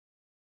workout.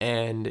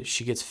 And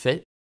she gets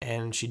fit,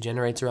 and she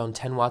generates around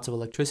 10 watts of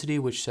electricity,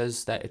 which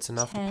says that it's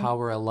enough to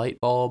power a light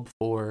bulb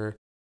for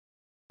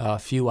a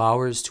few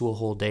hours to a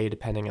whole day,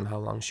 depending on how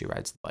long she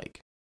rides the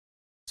bike.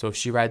 So if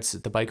she rides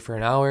the bike for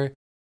an hour,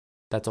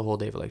 that's a whole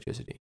day of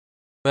electricity.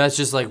 But that's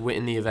just like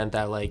in the event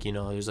that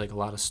there's like a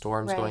lot of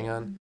storms going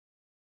on.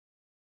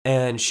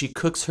 And she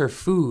cooks her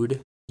food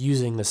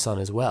using the sun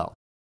as well.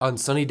 On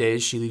sunny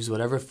days, she leaves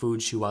whatever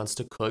food she wants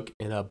to cook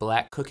in a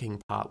black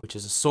cooking pot, which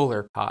is a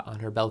solar pot, on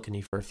her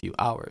balcony for a few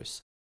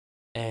hours.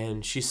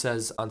 And she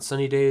says on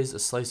sunny days, a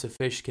slice of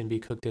fish can be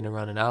cooked in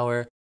around an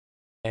hour,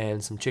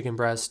 and some chicken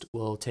breast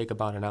will take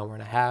about an hour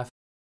and a half.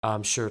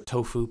 I'm sure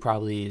tofu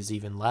probably is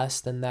even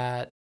less than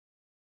that.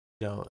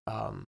 You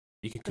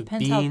can cook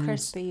Depends beans. how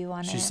crispy you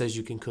want it. She says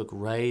you can cook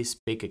rice,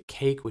 bake a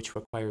cake, which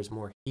requires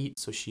more heat,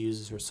 so she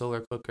uses her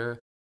solar cooker.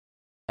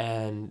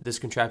 And this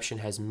contraption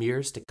has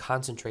mirrors to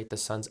concentrate the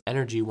sun's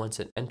energy once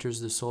it enters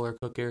the solar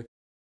cooker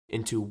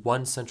into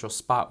one central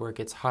spot where it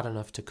gets hot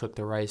enough to cook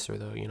the rice or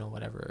the,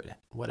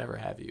 whatever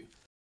have you.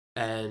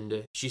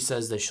 And she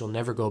says that she'll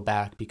never go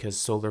back because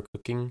solar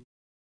cooking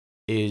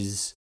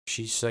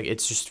she's like,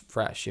 it's just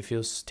fresh. It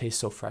tastes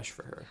so fresh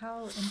for her.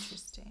 How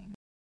interesting.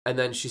 And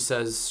then she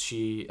says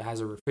she has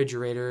a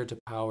refrigerator to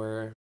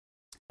power,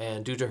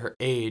 and due to her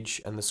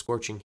age and the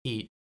scorching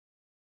heat,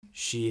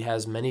 she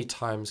has many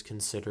times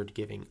considered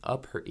giving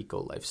up her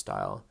eco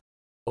lifestyle.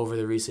 Over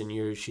the recent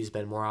years, she's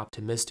been more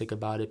optimistic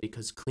about it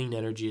because clean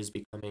energy is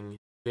becoming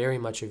very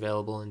much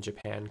available in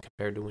Japan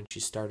compared to when she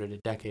started a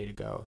decade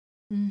ago.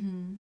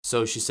 Mm-hmm.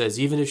 So she says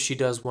even if she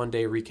does one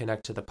day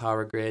reconnect to the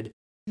power grid,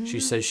 she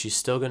says she's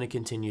still going to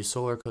continue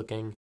solar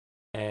cooking,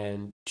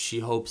 and she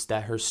hopes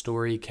that her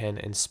story can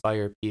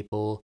inspire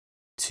people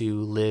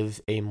to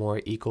live a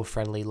more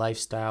eco-friendly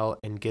lifestyle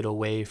and get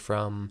away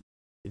from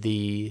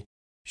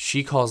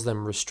she calls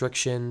them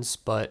restrictions,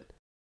 but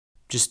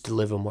just to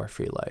live a more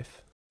free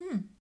life.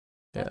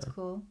 That's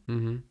cool.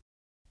 Mm-hmm.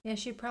 Yeah,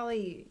 she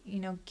probably,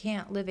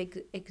 can't live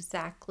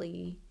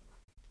exactly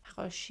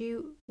how she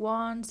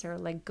wants or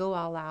like go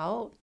all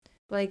out.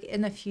 Like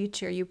in the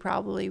future, you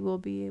probably will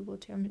be able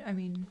to. I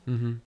mean,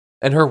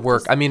 and her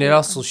work. I mean, it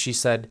also, she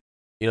said,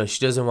 she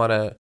doesn't want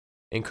to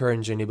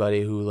encourage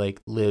anybody who like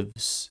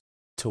lives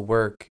to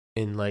work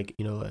in like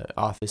an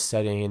office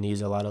setting and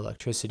needs a lot of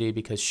electricity,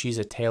 because she's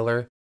a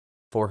tailor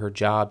for her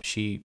job.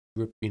 She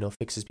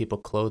fixes people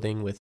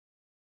clothing with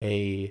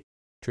a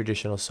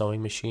traditional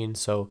sewing machine.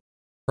 So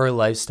her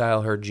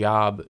lifestyle, her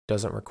job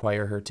doesn't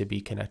require her to be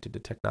connected to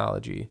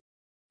technology.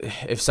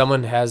 If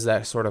someone has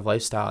that sort of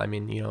lifestyle, I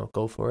mean,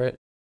 go for it.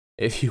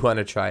 If you want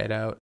to try it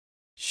out.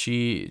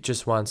 She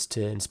just wants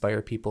to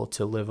inspire people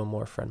to live a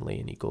more friendly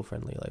and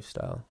eco-friendly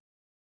lifestyle.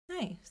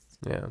 Nice.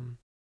 Yeah.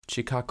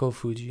 Chikako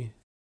Fuji.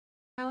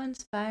 How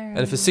inspiring.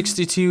 And if a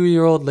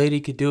 62-year-old lady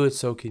could do it,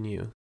 so can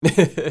you.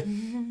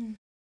 That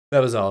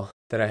was all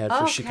that I had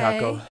for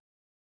Chikako.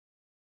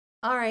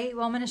 All right.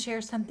 Well, I'm going to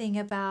share something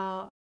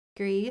about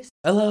Greece.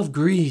 I love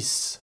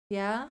Greece.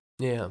 Yeah?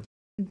 Yeah.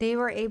 They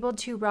were able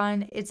to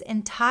run its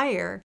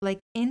entire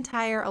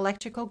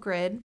electrical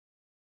grid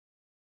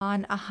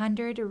on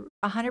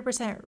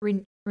 100%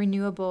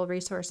 renewable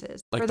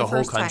resources. Like for the whole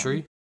first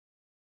country? time.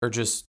 Or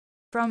just...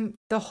 From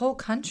the whole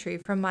country,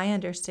 from my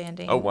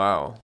understanding. Oh,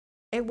 wow.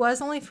 It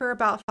was only for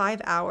about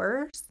 5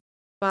 hours,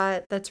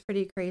 but that's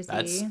pretty crazy.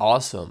 That's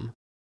awesome.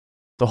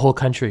 The whole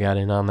country got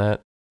in on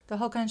that. The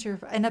whole country.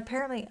 And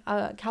apparently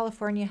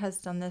California has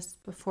done this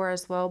before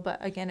as well.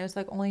 But again, it was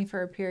like only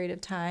for a period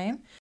of time.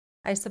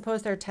 I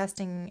suppose they're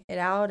testing it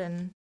out,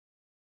 and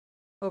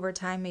over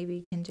time, maybe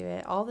you can do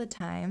it all the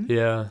time.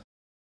 Yeah.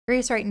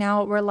 Greece right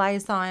now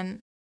relies on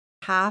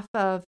half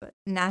of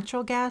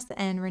natural gas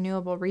and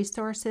renewable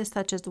resources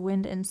such as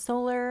wind and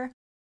solar,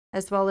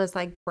 as well as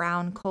like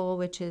brown coal,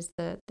 which is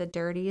the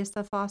dirtiest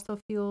of fossil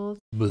fuels.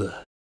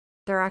 Blech.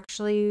 They're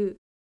actually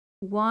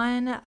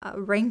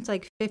ranked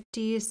like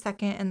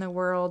 52nd in the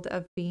world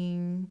of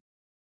being.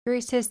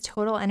 Greece's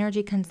total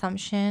energy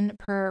consumption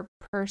per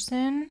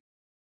person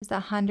is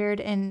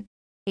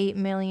 108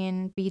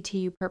 million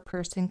BTU per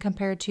person,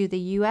 compared to the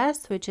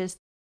U.S., which is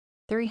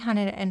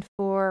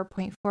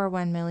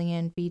 304.41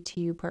 million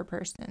BTU per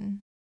person.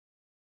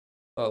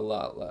 A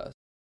lot less.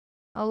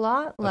 A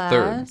lot less. A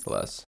third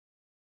less.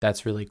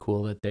 That's really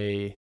cool that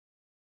they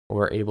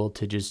were able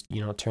to just,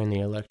 turn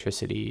the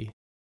electricity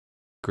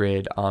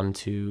grid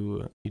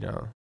onto,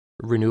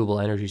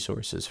 renewable energy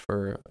sources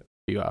for a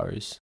few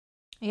hours.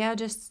 Yeah,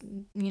 just,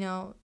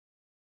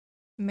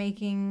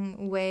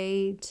 making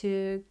way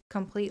to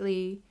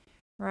completely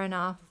run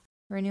off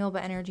renewable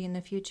energy in the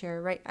future,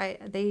 right?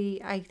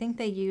 I think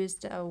they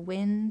used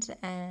wind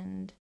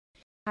and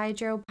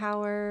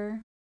hydropower.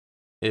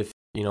 If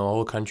a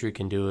whole country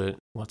can do it,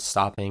 what's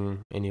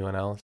stopping anyone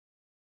else?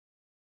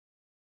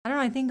 I don't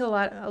know. I think a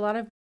lot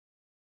of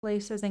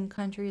places and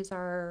countries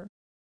are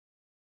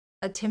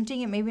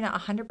attempting it. Maybe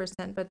not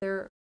 100%, but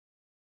they're,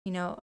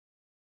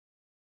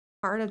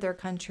 part of their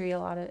country. A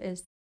lot of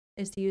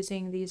is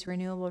using these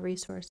renewable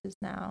resources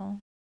now.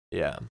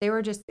 Yeah. They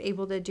were just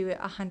able to do it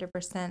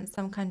 100%.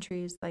 Some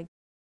countries, like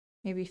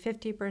maybe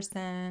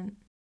 50%.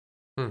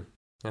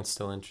 That's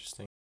still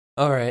interesting.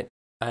 All right.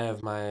 I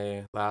have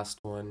my last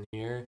one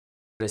here,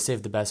 but I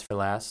saved the best for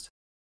last.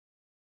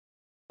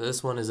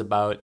 This one is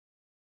about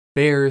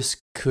bears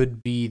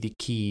could be the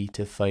key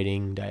to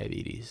fighting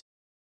diabetes.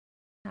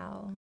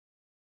 How?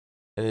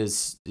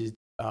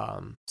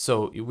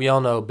 So we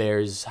all know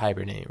bears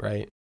hibernate,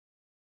 right?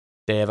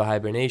 They have a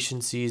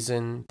hibernation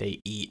season. They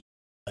eat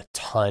a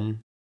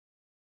ton.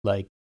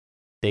 Like,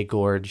 they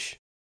gorge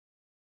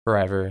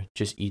forever,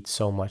 just eat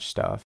so much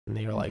stuff. And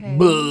they are like,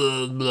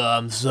 blah, blah,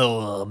 I'm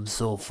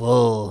so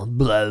full,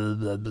 blah,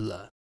 blah,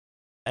 blah.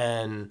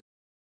 And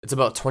it's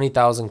about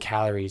 20,000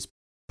 calories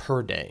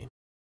per day,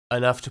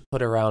 enough to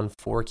put around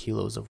 4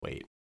 kilos of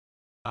weight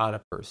on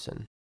a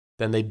person.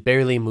 Then they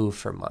barely move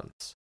for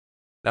months.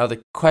 Now,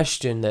 the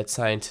question that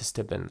scientists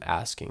have been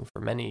asking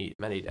for many,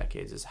 many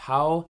decades is,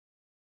 how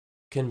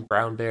can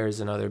brown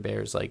bears and other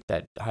bears like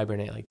that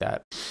hibernate like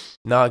that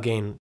not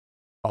gain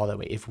all that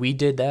weight. If we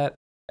did that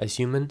as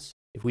humans,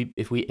 if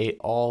we ate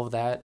all of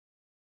that,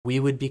 we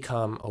would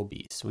become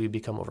obese. We would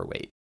become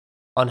overweight,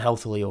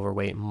 unhealthily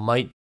overweight,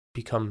 might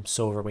become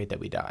so overweight that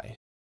we die.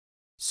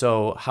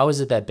 So how is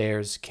it that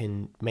bears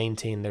can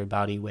maintain their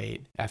body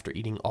weight after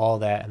eating all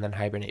that and then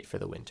hibernate for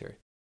the winter?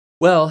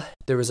 Well,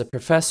 there was a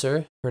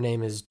professor, her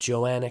name is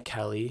Joanna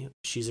Kelly.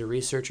 She's a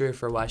researcher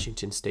for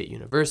Washington State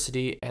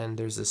University, and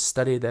there's a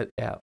study that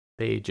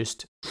they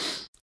just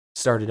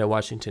started at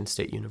Washington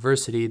State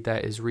University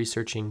that is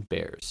researching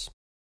bears.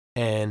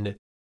 And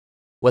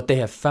what they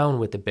have found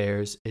with the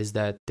bears is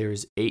that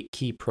there's 8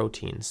 key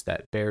proteins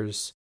that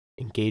bears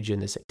engage in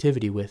this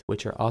activity with,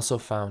 which are also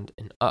found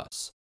in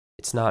us.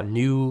 It's not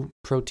new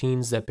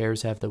proteins that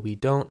bears have that we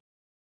don't,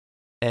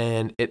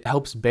 and it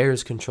helps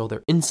bears control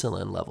their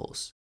insulin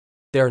levels.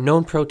 There are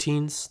known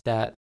proteins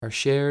that are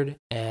shared,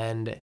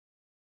 and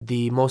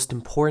the most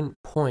important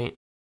point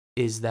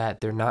is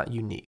that they're not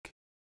unique.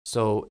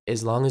 So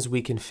as long as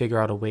we can figure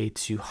out a way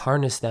to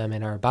harness them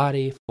in our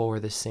body for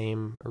the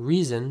same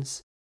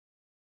reasons,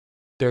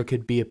 there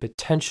could be a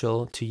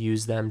potential to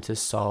use them to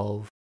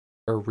solve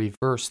or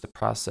reverse the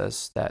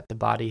process that the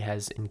body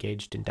has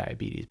engaged in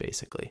diabetes,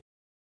 basically.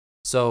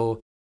 So,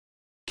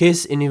 in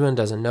case anyone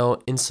doesn't know,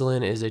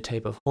 insulin is a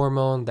type of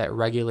hormone that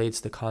regulates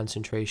the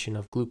concentration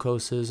of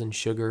glucoses and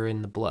sugar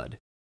in the blood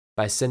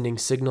by sending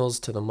signals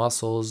to the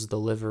muscles, the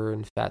liver,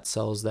 and fat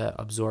cells that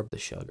absorb the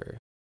sugar.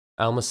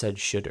 I almost said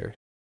sugar.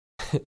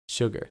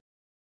 Sugar.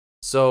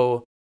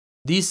 So,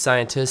 these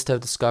scientists have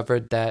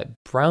discovered that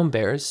brown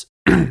bears,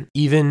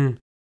 even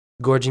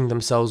gorging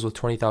themselves with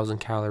 20,000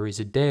 calories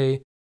a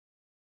day,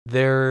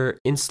 their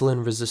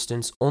insulin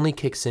resistance only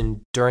kicks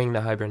in during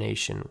the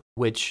hibernation,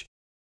 which,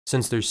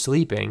 since they're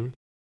sleeping,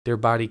 their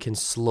body can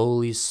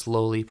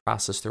slowly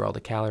process through all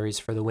the calories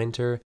for the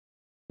winter,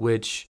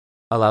 which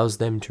allows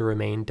them to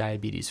remain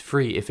diabetes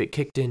free. If it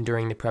kicked in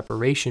during the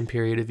preparation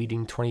period of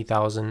eating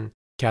 20,000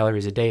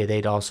 calories a day,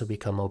 they'd also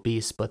become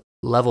obese, but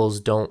levels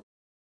don't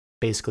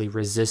basically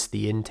resist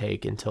the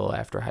intake until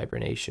after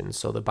hibernation.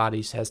 So the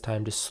body has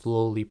time to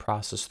slowly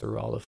process through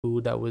all the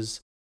food that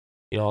was,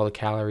 all the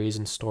calories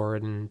and store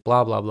it and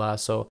blah, blah, blah.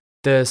 So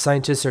the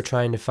scientists are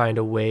trying to find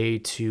a way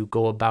to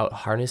go about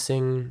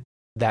harnessing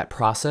that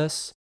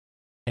process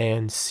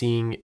and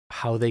seeing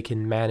how they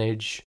can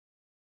manage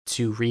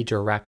to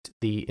redirect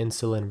the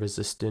insulin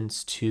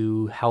resistance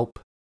to help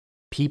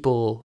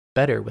people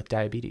better with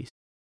diabetes.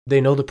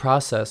 They know the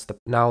process.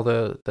 Now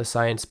the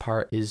science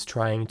part is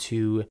trying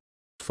to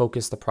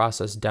focus the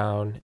process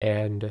down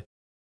and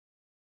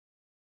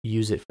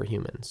use it for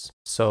humans.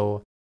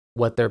 So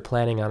what they're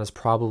planning on is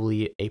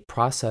probably a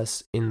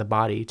process in the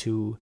body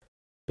to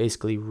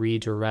basically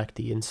redirect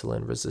the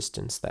insulin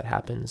resistance that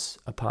happens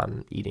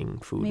upon eating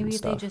food and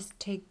stuff. Maybe they just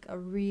take a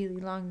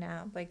really long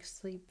nap, like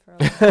sleep for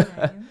a long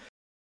time.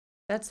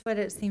 That's what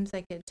it seems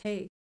like it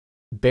takes.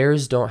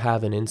 Bears don't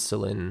have an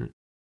insulin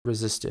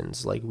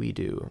resistance like we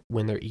do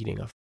when they're eating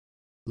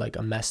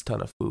a mess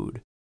ton of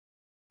food.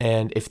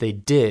 And if they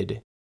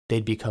did,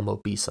 they'd become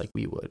obese like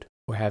we would,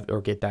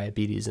 or get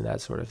diabetes and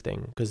that sort of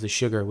thing, because the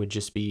sugar would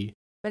just be.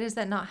 But is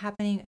that not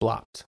happening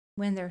blocked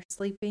when they're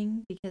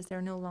sleeping because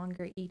they're no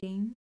longer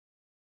eating?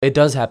 It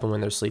does happen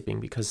when they're sleeping,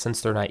 because since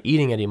they're not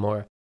eating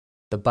anymore,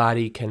 the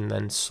body can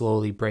then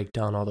slowly break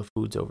down all the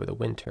foods over the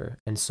winter.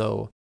 And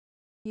so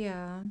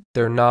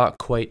they're not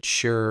quite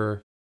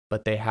sure,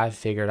 but they have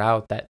figured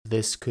out that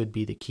this could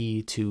be the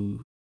key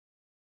to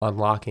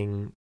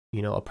unlocking,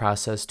 a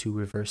process to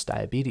reverse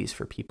diabetes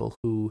for people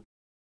who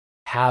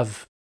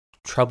have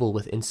trouble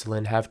with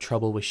insulin, have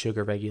trouble with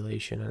sugar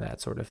regulation and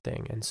that sort of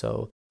thing. And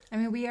so, I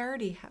mean,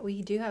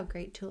 we do have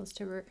great tools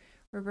to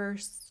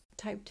reverse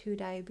type 2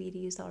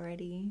 diabetes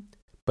already.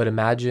 But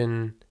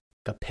imagine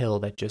a pill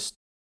that just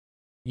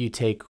you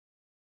take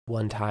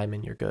one time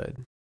and you're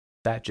good.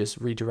 That just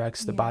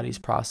redirects the body's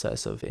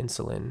process of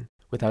insulin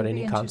without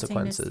any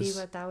consequences. It'd be interesting to see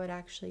what that would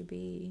actually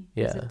be.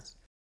 Yeah. It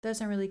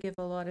doesn't really give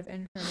a lot of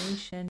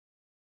information.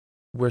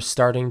 We're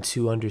starting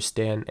to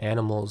understand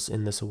animals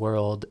in this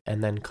world,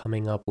 and then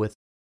coming up with,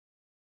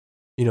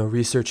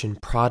 research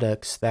and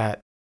products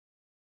that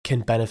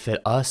can benefit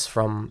us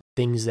from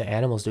things that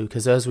animals do.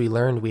 Because as we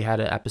learned, we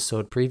had an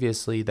episode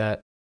previously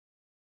that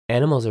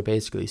animals are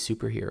basically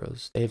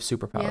superheroes. They have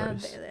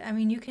superpowers. Yeah, I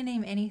mean, you can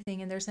name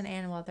anything, and there's an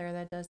animal out there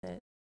that does it.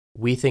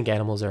 We think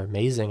animals are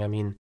amazing. I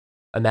mean,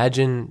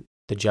 imagine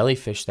the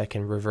jellyfish that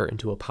can revert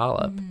into a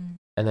polyp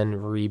and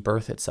then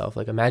rebirth itself.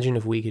 Like, imagine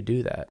if we could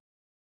do that.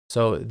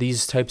 So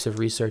these types of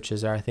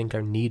researches I think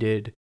are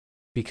needed,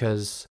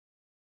 because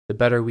the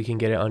better we can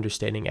get at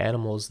understanding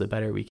animals, the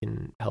better we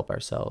can help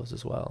ourselves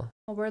as well.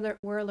 Well,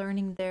 we're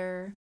learning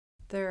their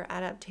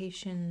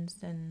adaptations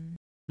and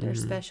their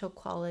special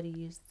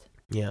qualities.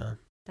 Yeah.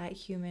 That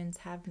humans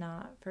have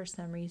not, for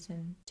some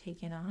reason,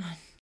 taken on.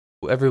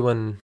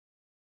 Everyone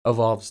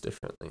evolves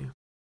differently.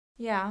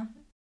 Yeah.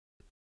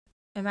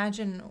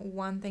 Imagine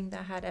one thing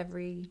that had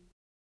every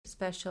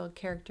special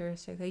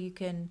characteristic. That you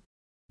can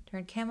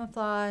turn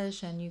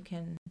camouflage, and you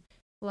can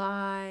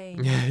fly.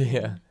 And you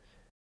can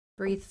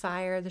breathe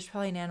fire. There's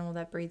probably an animal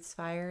that breathes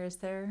fire, is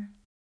there?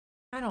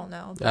 I don't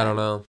know. I don't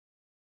know.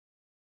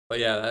 But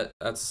yeah,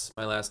 that's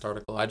my last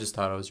article. I just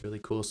thought it was really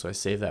cool, so I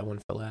saved that one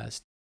for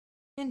last.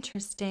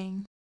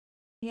 Interesting.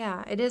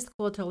 Yeah, it is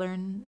cool to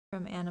learn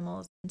from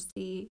animals and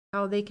see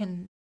how they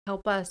can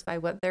help us by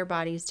what their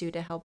bodies do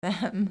to help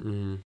them.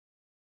 Mm.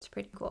 It's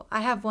pretty cool.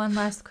 I have one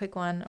last quick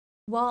one.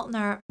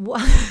 Waltner.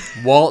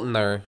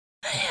 Waltner.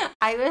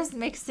 I was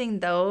mixing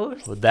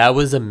those. Well, that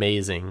was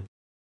amazing.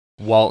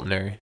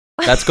 Waltner.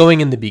 That's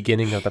going in the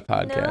beginning of the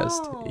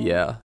podcast. No.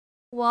 Yeah.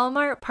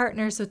 Walmart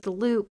partners with the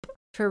Loop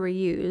for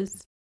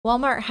reuse.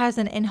 Walmart has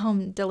an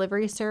in-home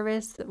delivery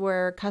service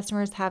where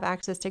customers have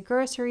access to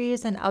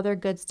groceries and other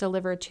goods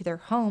delivered to their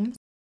homes.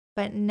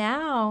 But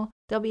now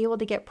they'll be able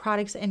to get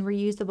products in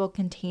reusable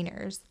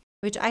containers,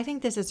 which I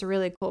think this is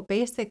really cool.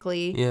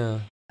 Basically, Yeah.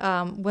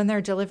 When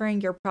they're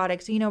delivering your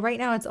products, right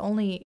now it's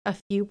only a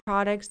few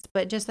products,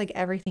 but just like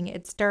everything,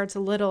 it starts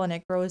little and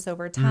it grows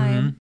over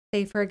time. Mm-hmm.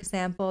 Say, for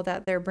example,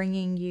 that they're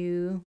bringing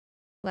you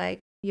like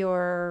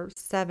your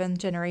 7th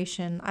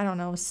generation, I don't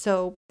know,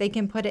 soap. They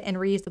can put it in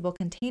reusable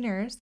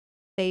containers.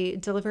 They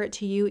deliver it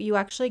to you. You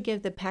actually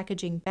give the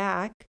packaging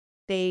back.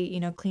 They,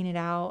 clean it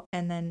out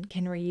and then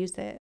can reuse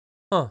it.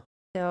 Huh.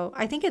 So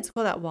I think it's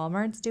cool that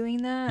Walmart's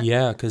doing that.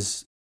 Yeah,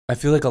 because I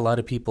feel like a lot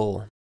of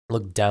people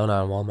look down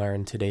on Walmart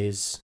in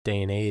today's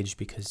day and age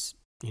because,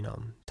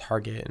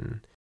 Target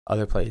and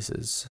other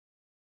places.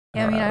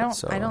 Yeah,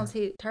 I don't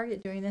see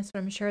Target doing this, but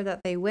I'm sure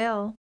that they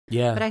will.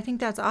 Yeah. But I think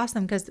that's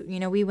awesome because,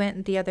 we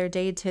went the other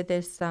day to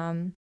this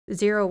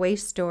zero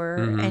waste store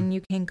and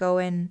you can go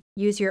and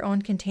use your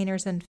own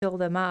containers and fill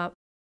them up,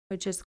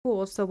 which is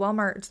cool. So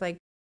Walmart's like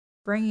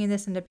bringing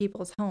this into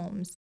people's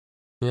homes.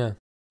 Yeah,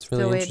 it's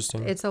really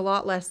interesting. It's a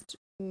lot less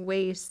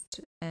waste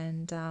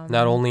and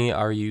not only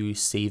are you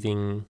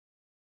saving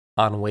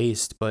on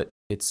waste, but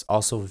it's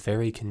also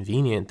very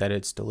convenient that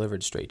it's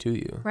delivered straight to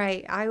you.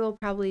 Right. I will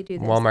probably do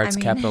this. Walmart's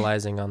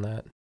capitalizing on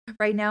that.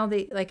 Right now,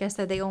 like I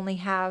said, they only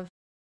have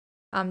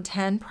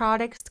 10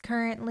 products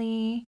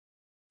currently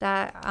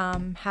that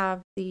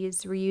have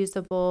these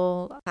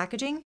reusable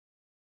packaging,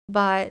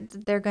 but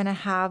they're going to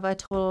have a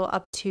total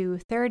up to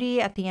 30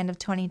 at the end of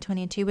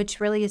 2022, which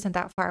really isn't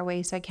that far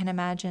away. So I can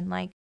imagine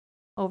like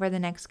over the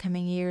next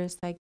coming years,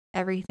 like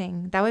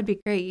everything, that would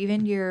be great.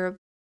 Even your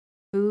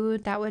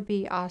food, that would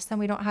be awesome.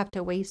 We don't have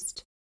to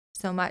waste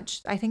so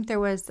much. I think there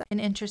was an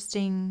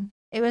interesting,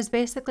 it was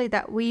basically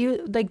that we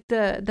like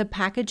the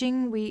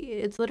packaging,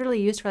 it's literally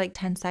used for like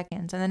 10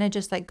 seconds and then it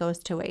just like goes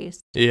to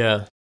waste.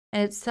 Yeah.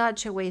 And it's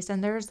such a waste.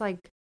 And there's like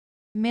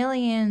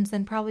millions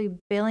and probably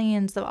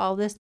billions of all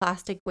this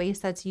plastic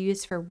waste that's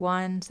used for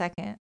 1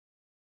 second.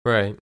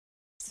 Right.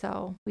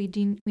 So we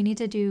need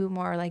to do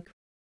more like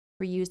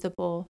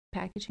reusable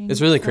packaging.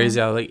 It's really crazy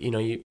how like,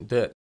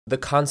 the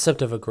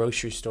concept of a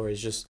grocery store is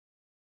just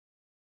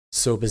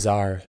so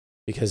bizarre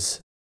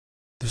because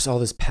there's all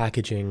this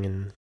packaging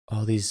and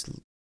all these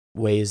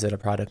ways that a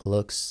product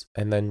looks,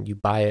 and then you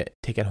buy it,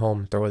 take it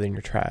home, throw it in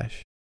your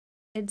trash.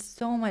 It's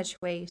so much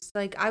waste.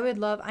 Like I would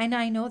love, and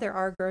I know there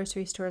are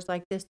grocery stores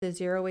like this, the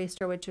zero waste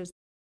store, which is,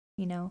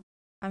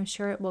 I'm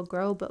sure it will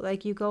grow, but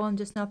like you go and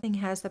just nothing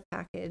has the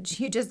package.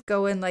 You just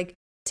go and like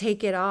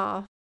take it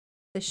off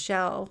the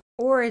shelf,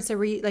 or it's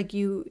like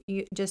you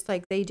just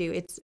like they do.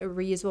 It's a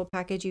reusable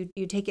package.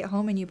 You take it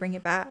home and you bring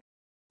it back.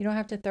 You don't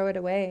have to throw it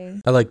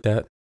away. I like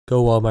that.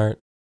 Go Walmart.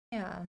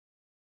 Yeah.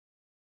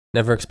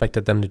 Never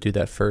expected them to do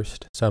that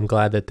first, so I'm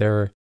glad that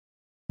they're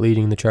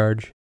leading the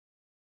charge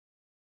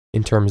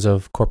in terms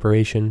of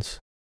corporations.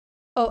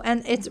 Oh,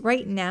 and it's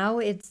right now,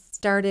 it's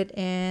started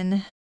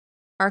in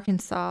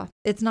Arkansas.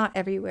 It's not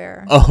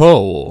everywhere.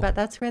 Oh. But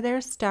that's where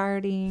they're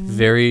starting.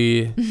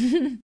 Very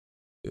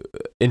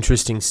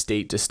interesting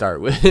state to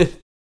start with.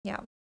 Yeah.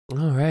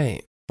 All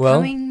right. Well,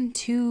 coming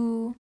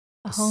to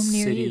a home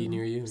near city you.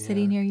 near you.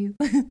 City near you.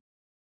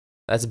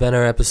 That's been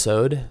our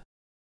episode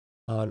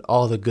on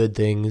all the good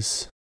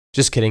things.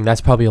 Just kidding.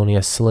 That's probably only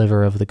a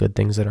sliver of the good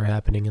things that are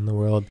happening in the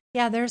world.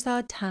 Yeah, there's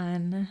a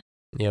ton.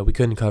 Yeah, we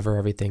couldn't cover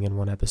everything in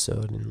one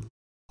episode, and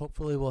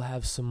hopefully we'll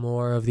have some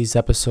more of these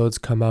episodes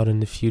come out in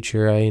the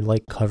future. I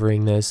like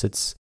covering this.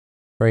 It's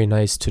very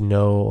nice to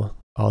know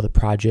all the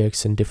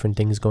projects and different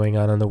things going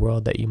on in the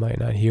world that you might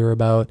not hear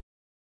about.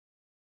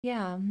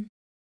 Yeah. Do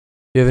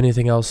you have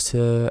anything else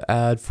to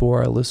add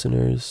for our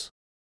listeners?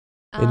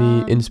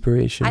 Any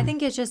inspiration? I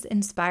think it's just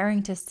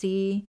inspiring to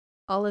see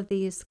all of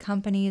these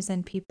companies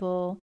and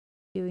people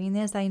doing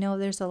this. I know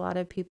there's a lot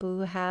of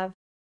people who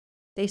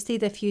they see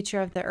the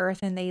future of the earth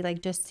and they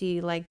like just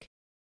see like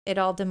it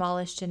all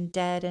demolished and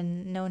dead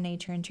and no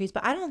nature and trees.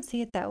 But I don't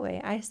see it that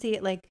way. I see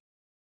it like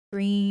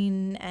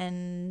green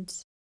and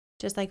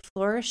just like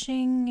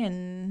flourishing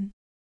and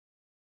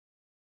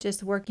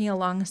just working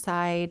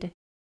alongside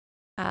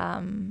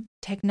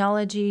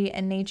technology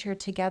and nature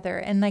together.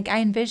 And like I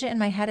envision it in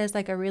my head as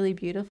like a really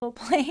beautiful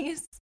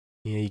place.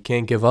 Yeah, you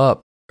can't give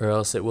up or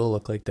else it will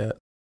look like that.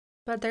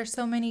 But there's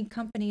so many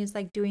companies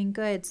like doing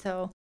good,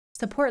 so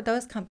support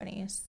those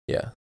companies.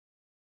 Yeah.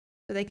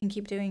 So they can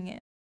keep doing it.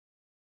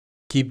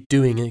 Keep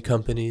doing it,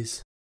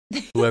 companies.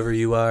 Whoever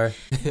you are.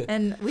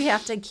 And we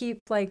have to keep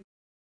like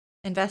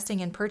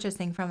investing and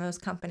purchasing from those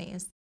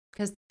companies,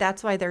 because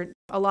that's why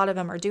a lot of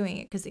them are doing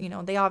it, because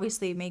they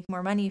obviously make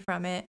more money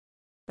from it,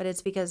 but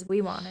it's because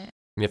we want it.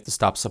 We have to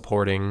stop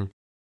supporting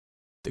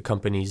the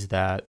companies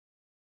that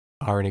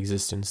are in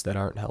existence that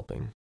aren't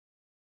helping.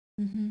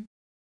 Mm-hmm.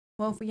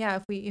 Well,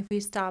 if we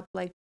stop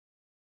like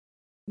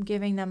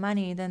giving them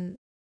money, then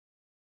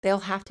they'll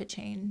have to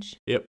change.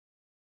 Yep.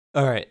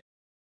 All right.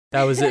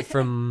 That was it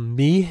from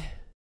me.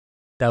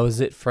 That was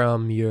it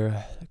from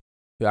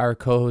our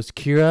co-host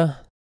Kira.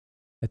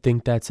 I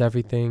think that's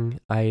everything.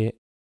 I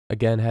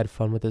again had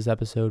fun with this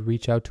episode.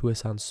 Reach out to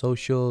us on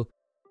social.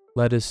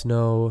 Let us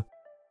know,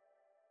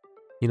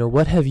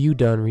 what have you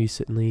done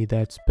recently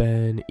that's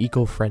been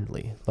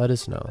eco-friendly? Let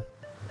us know.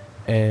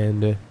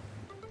 And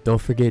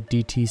don't forget,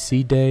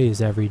 DTC Day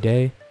is every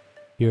day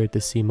here at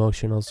the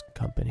C-Motionals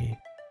Company.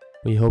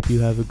 We hope you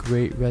have a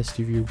great rest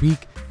of your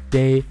week,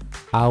 day,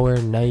 hour,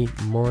 night,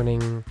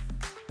 morning,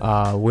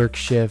 work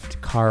shift,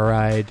 car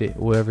ride,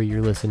 wherever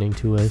you're listening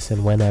to us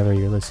and whenever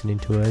you're listening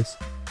to us.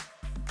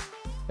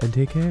 And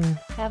take care.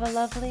 Have a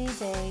lovely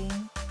day.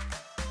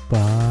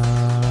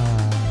 Bye.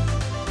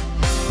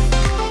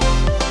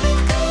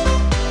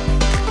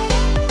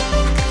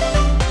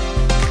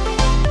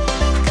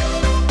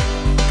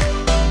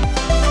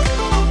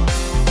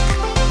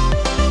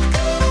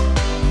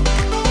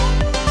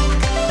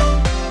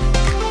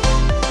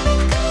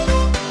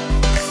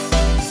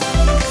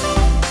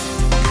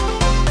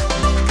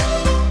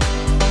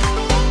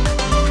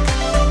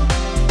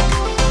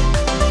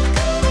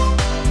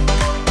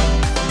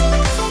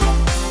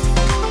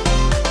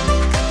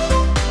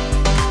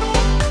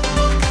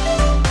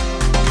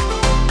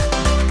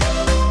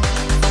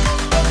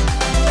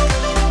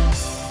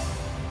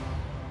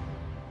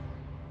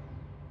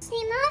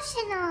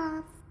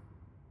 Emotional.